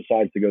country that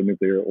decides to go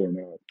nuclear or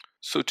not.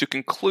 So to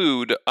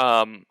conclude,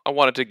 I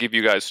wanted to give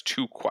you guys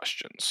two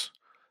questions.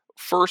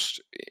 First,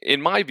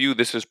 in my view,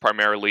 this is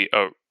primarily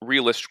a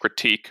realist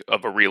critique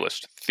of a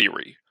realist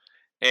theory.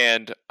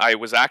 And I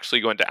was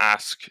actually going to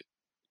ask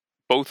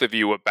both of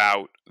you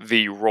about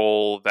the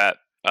role that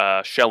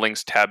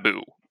Schelling's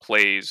taboo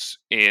plays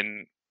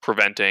in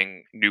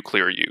preventing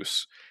nuclear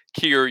use.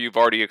 Keir, you've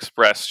already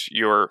expressed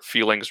your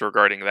feelings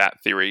regarding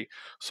that theory,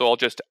 so I'll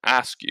just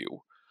ask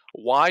you,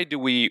 why do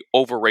we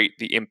overrate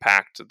the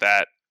impact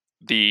that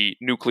the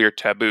nuclear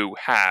taboo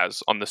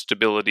has on the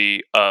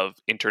stability of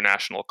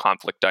international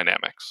conflict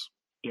dynamics?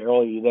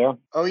 Daryl, are you there?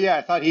 Oh yeah,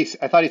 I thought he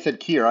said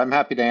Keir. I'm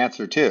happy to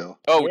answer too.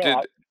 Oh,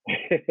 yeah,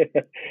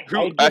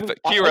 Keir, I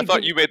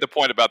thought you made the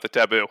point about the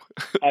taboo.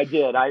 I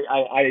did.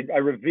 I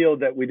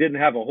revealed that we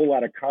didn't have a whole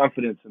lot of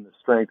confidence in the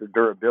strength or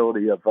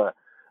durability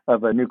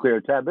of a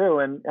nuclear taboo,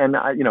 and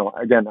I,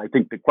 again, I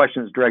think the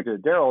question is directed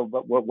at Daryl,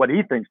 but what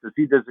he thinks, does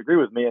he disagree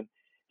with me? And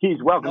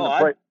he's welcome to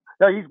play.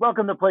 No, he's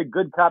welcome to play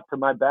good cop to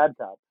my bad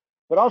cop.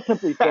 But I'll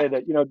simply say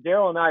that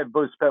Daryl and I have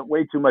both spent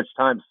way too much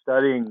time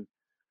studying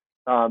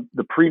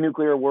the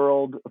pre-nuclear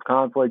world of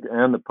conflict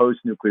and the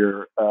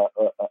post-nuclear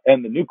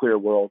and the nuclear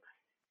world.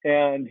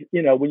 And,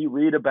 when you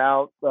read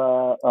about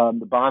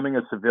the bombing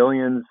of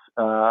civilians,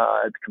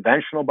 the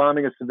conventional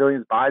bombing of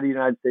civilians by the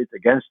United States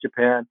against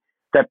Japan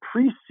that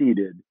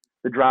preceded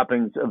the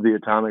droppings of the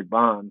atomic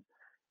bomb,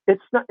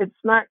 it's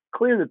not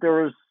clear that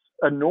there was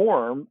a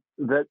norm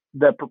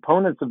that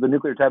proponents of the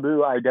nuclear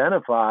taboo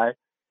identify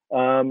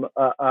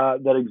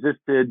that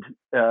existed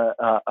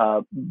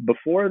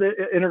before the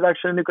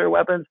introduction of nuclear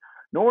weapons,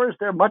 nor is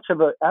there much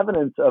of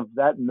evidence of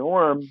that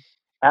norm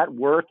at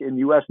work in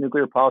U.S.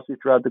 nuclear policy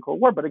throughout the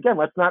Cold War. But again,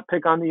 let's not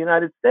pick on the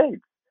United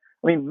States.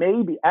 I mean,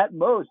 maybe at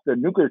most the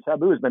nuclear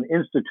taboo has been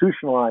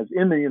institutionalized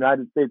in the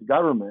United States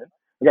government.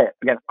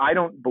 Again, I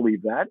don't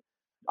believe that.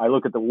 I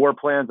look at the war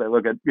plans. I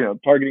look at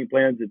targeting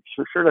plans. It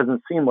sure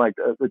doesn't seem like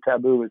the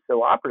taboo is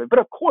so operative. But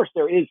of course,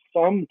 there is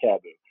some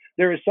taboo.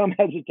 There is some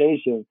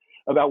hesitation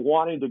about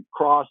wanting to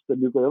cross the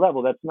nuclear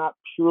level. That's not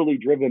purely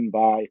driven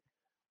by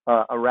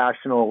a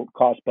rational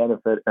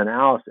cost-benefit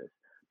analysis.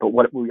 But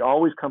what we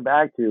always come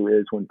back to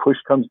is when push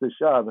comes to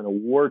shove in a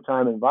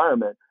wartime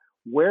environment,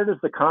 where does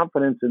the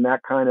confidence in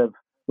that kind of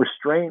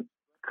restraint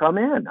come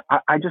in?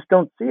 I just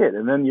don't see it.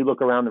 And then you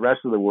look around the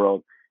rest of the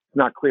world, it's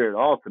not clear at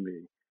all to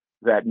me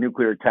that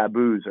nuclear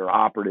taboos are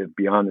operative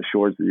beyond the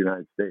shores of the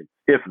United States,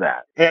 if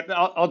that. Hey,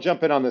 I'll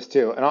jump in on this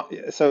too.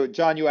 So,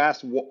 John, you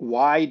asked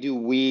why do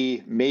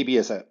we, maybe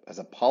as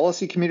a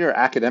policy community or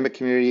academic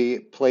community,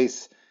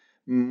 place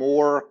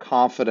more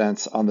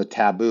confidence on the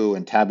taboo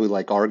and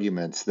taboo-like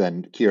arguments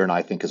than Keir and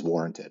I think is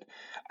warranted.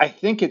 I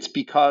think it's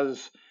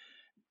because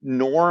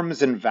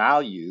norms and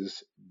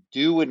values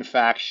do in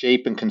fact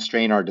shape and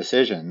constrain our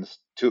decisions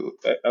to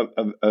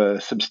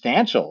a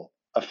substantial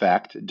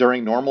effect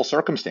during normal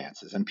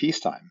circumstances and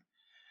peacetime.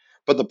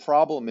 But the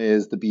problem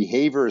is the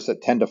behaviors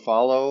that tend to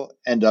follow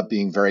end up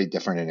being very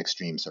different in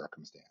extreme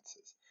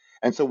circumstances.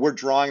 And so we're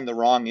drawing the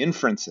wrong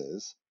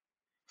inferences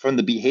from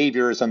the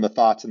behaviors and the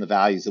thoughts and the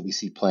values that we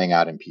see playing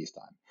out in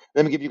peacetime.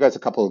 Let me give you guys a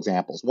couple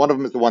examples. One of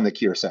them is the one that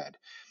Keir said.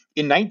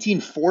 In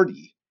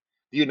 1940,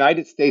 the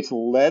United States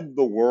led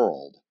the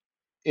world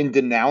in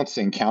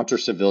denouncing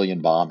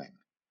counter-civilian bombing,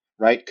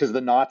 right? Because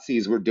the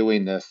Nazis were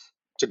doing this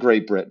to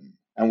Great Britain.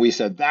 And we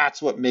said,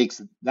 that's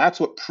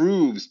what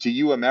proves to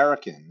you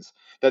Americans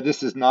that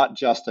this is not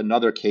just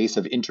another case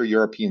of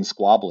inter-European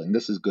squabbling.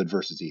 This is good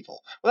versus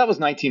evil. Well, that was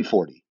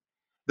 1940.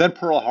 Then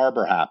Pearl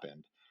Harbor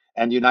happened,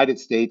 and the United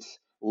States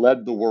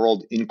led the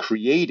world in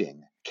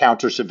creating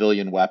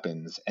counter-civilian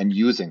weapons and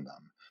using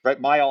them. Right?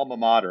 My alma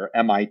mater,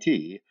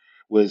 MIT,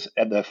 was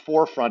at the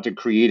forefront in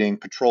creating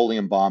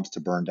petroleum bombs to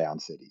burn down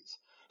cities.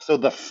 So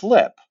the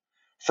flip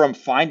from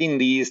finding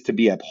these to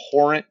be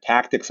abhorrent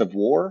tactics of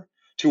war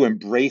to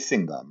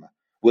embracing them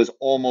was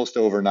almost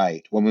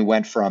overnight when we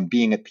went from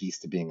being at peace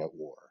to being at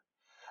war.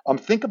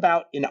 Think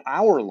about in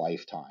our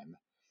lifetime,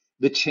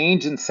 the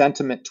change in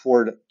sentiment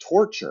toward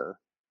torture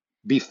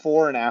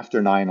before and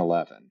after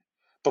 9/11.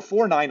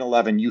 Before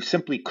 9/11, you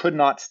simply could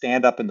not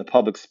stand up in the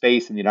public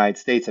space in the United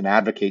States and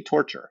advocate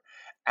torture.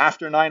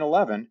 After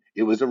 9/11,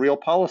 it was a real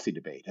policy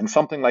debate. And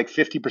something like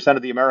 50%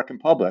 of the American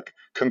public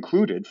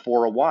concluded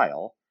for a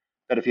while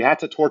that if you had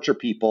to torture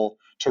people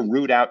to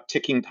root out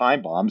ticking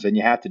time bombs, then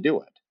you had to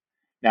do it.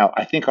 Now,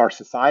 I think our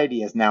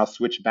society has now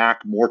switched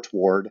back more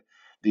toward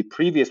the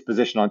previous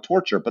position on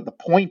torture, but the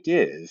point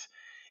is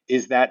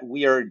that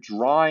we are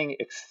drawing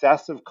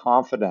excessive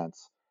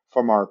confidence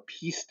from our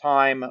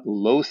peacetime,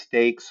 low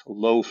stakes,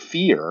 low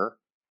fear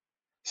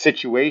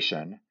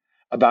situation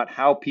about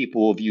how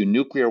people will view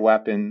nuclear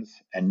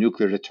weapons and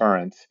nuclear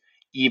deterrence,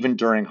 even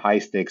during high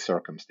stakes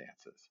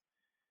circumstances.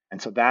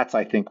 And so that's,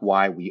 I think,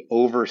 why we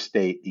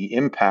overstate the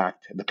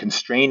impact, the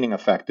constraining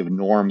effect of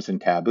norms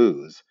and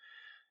taboos,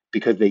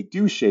 because they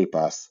do shape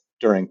us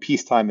during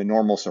peacetime and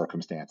normal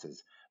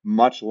circumstances,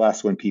 much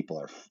less when people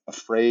are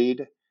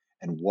afraid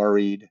and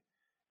worried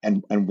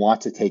and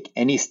want to take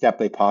any step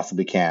they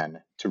possibly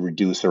can to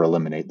reduce or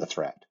eliminate the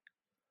threat.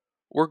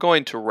 We're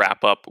going to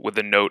wrap up with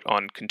a note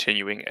on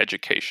continuing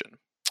education.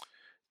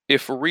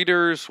 If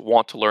readers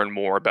want to learn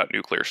more about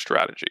nuclear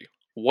strategy,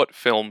 what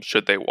films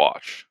should they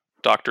watch?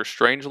 Dr.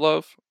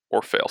 Strangelove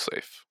or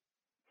Failsafe?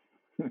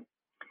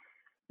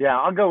 Yeah,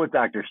 I'll go with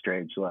Dr.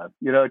 Strangelove.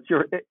 You know,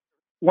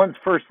 one's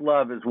first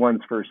love is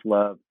one's first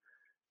love.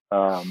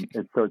 So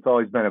it's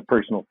always been a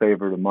personal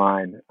favorite of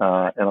mine,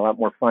 and a lot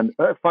more fun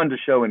to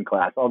show in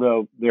class,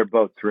 although they're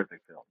both terrific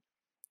films.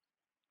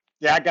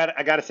 Yeah,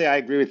 I got to say I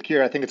agree with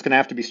Keir. I think it's going to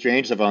have to be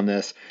Strangelove on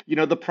this. You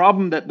know, the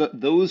problem that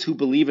those who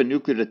believe in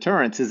nuclear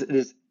deterrence is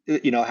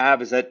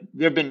that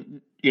there have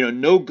been,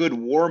 no good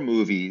war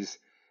movies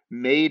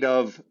made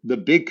of the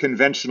big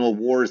conventional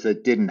wars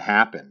that didn't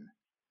happen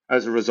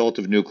as a result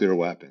of nuclear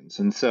weapons.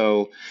 And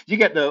so you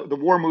get the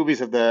war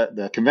movies of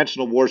the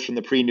conventional wars from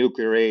the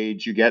pre-nuclear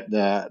age. You get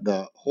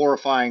the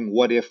horrifying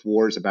what-if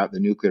wars about the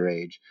nuclear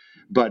age.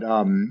 But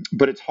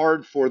it's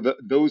hard for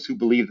those who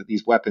believe that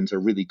these weapons are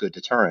really good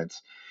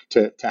deterrents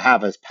to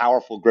have as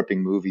powerful,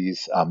 gripping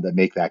movies that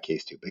make that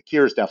case too. But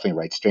Keir is definitely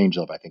right.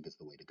 Strangelove, I think, is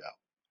the way to go.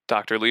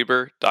 Dr.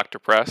 Lieber, Dr.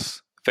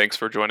 Press, thanks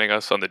for joining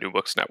us on the New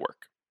Books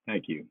Network.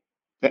 Thank you.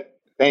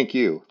 Thank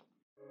you.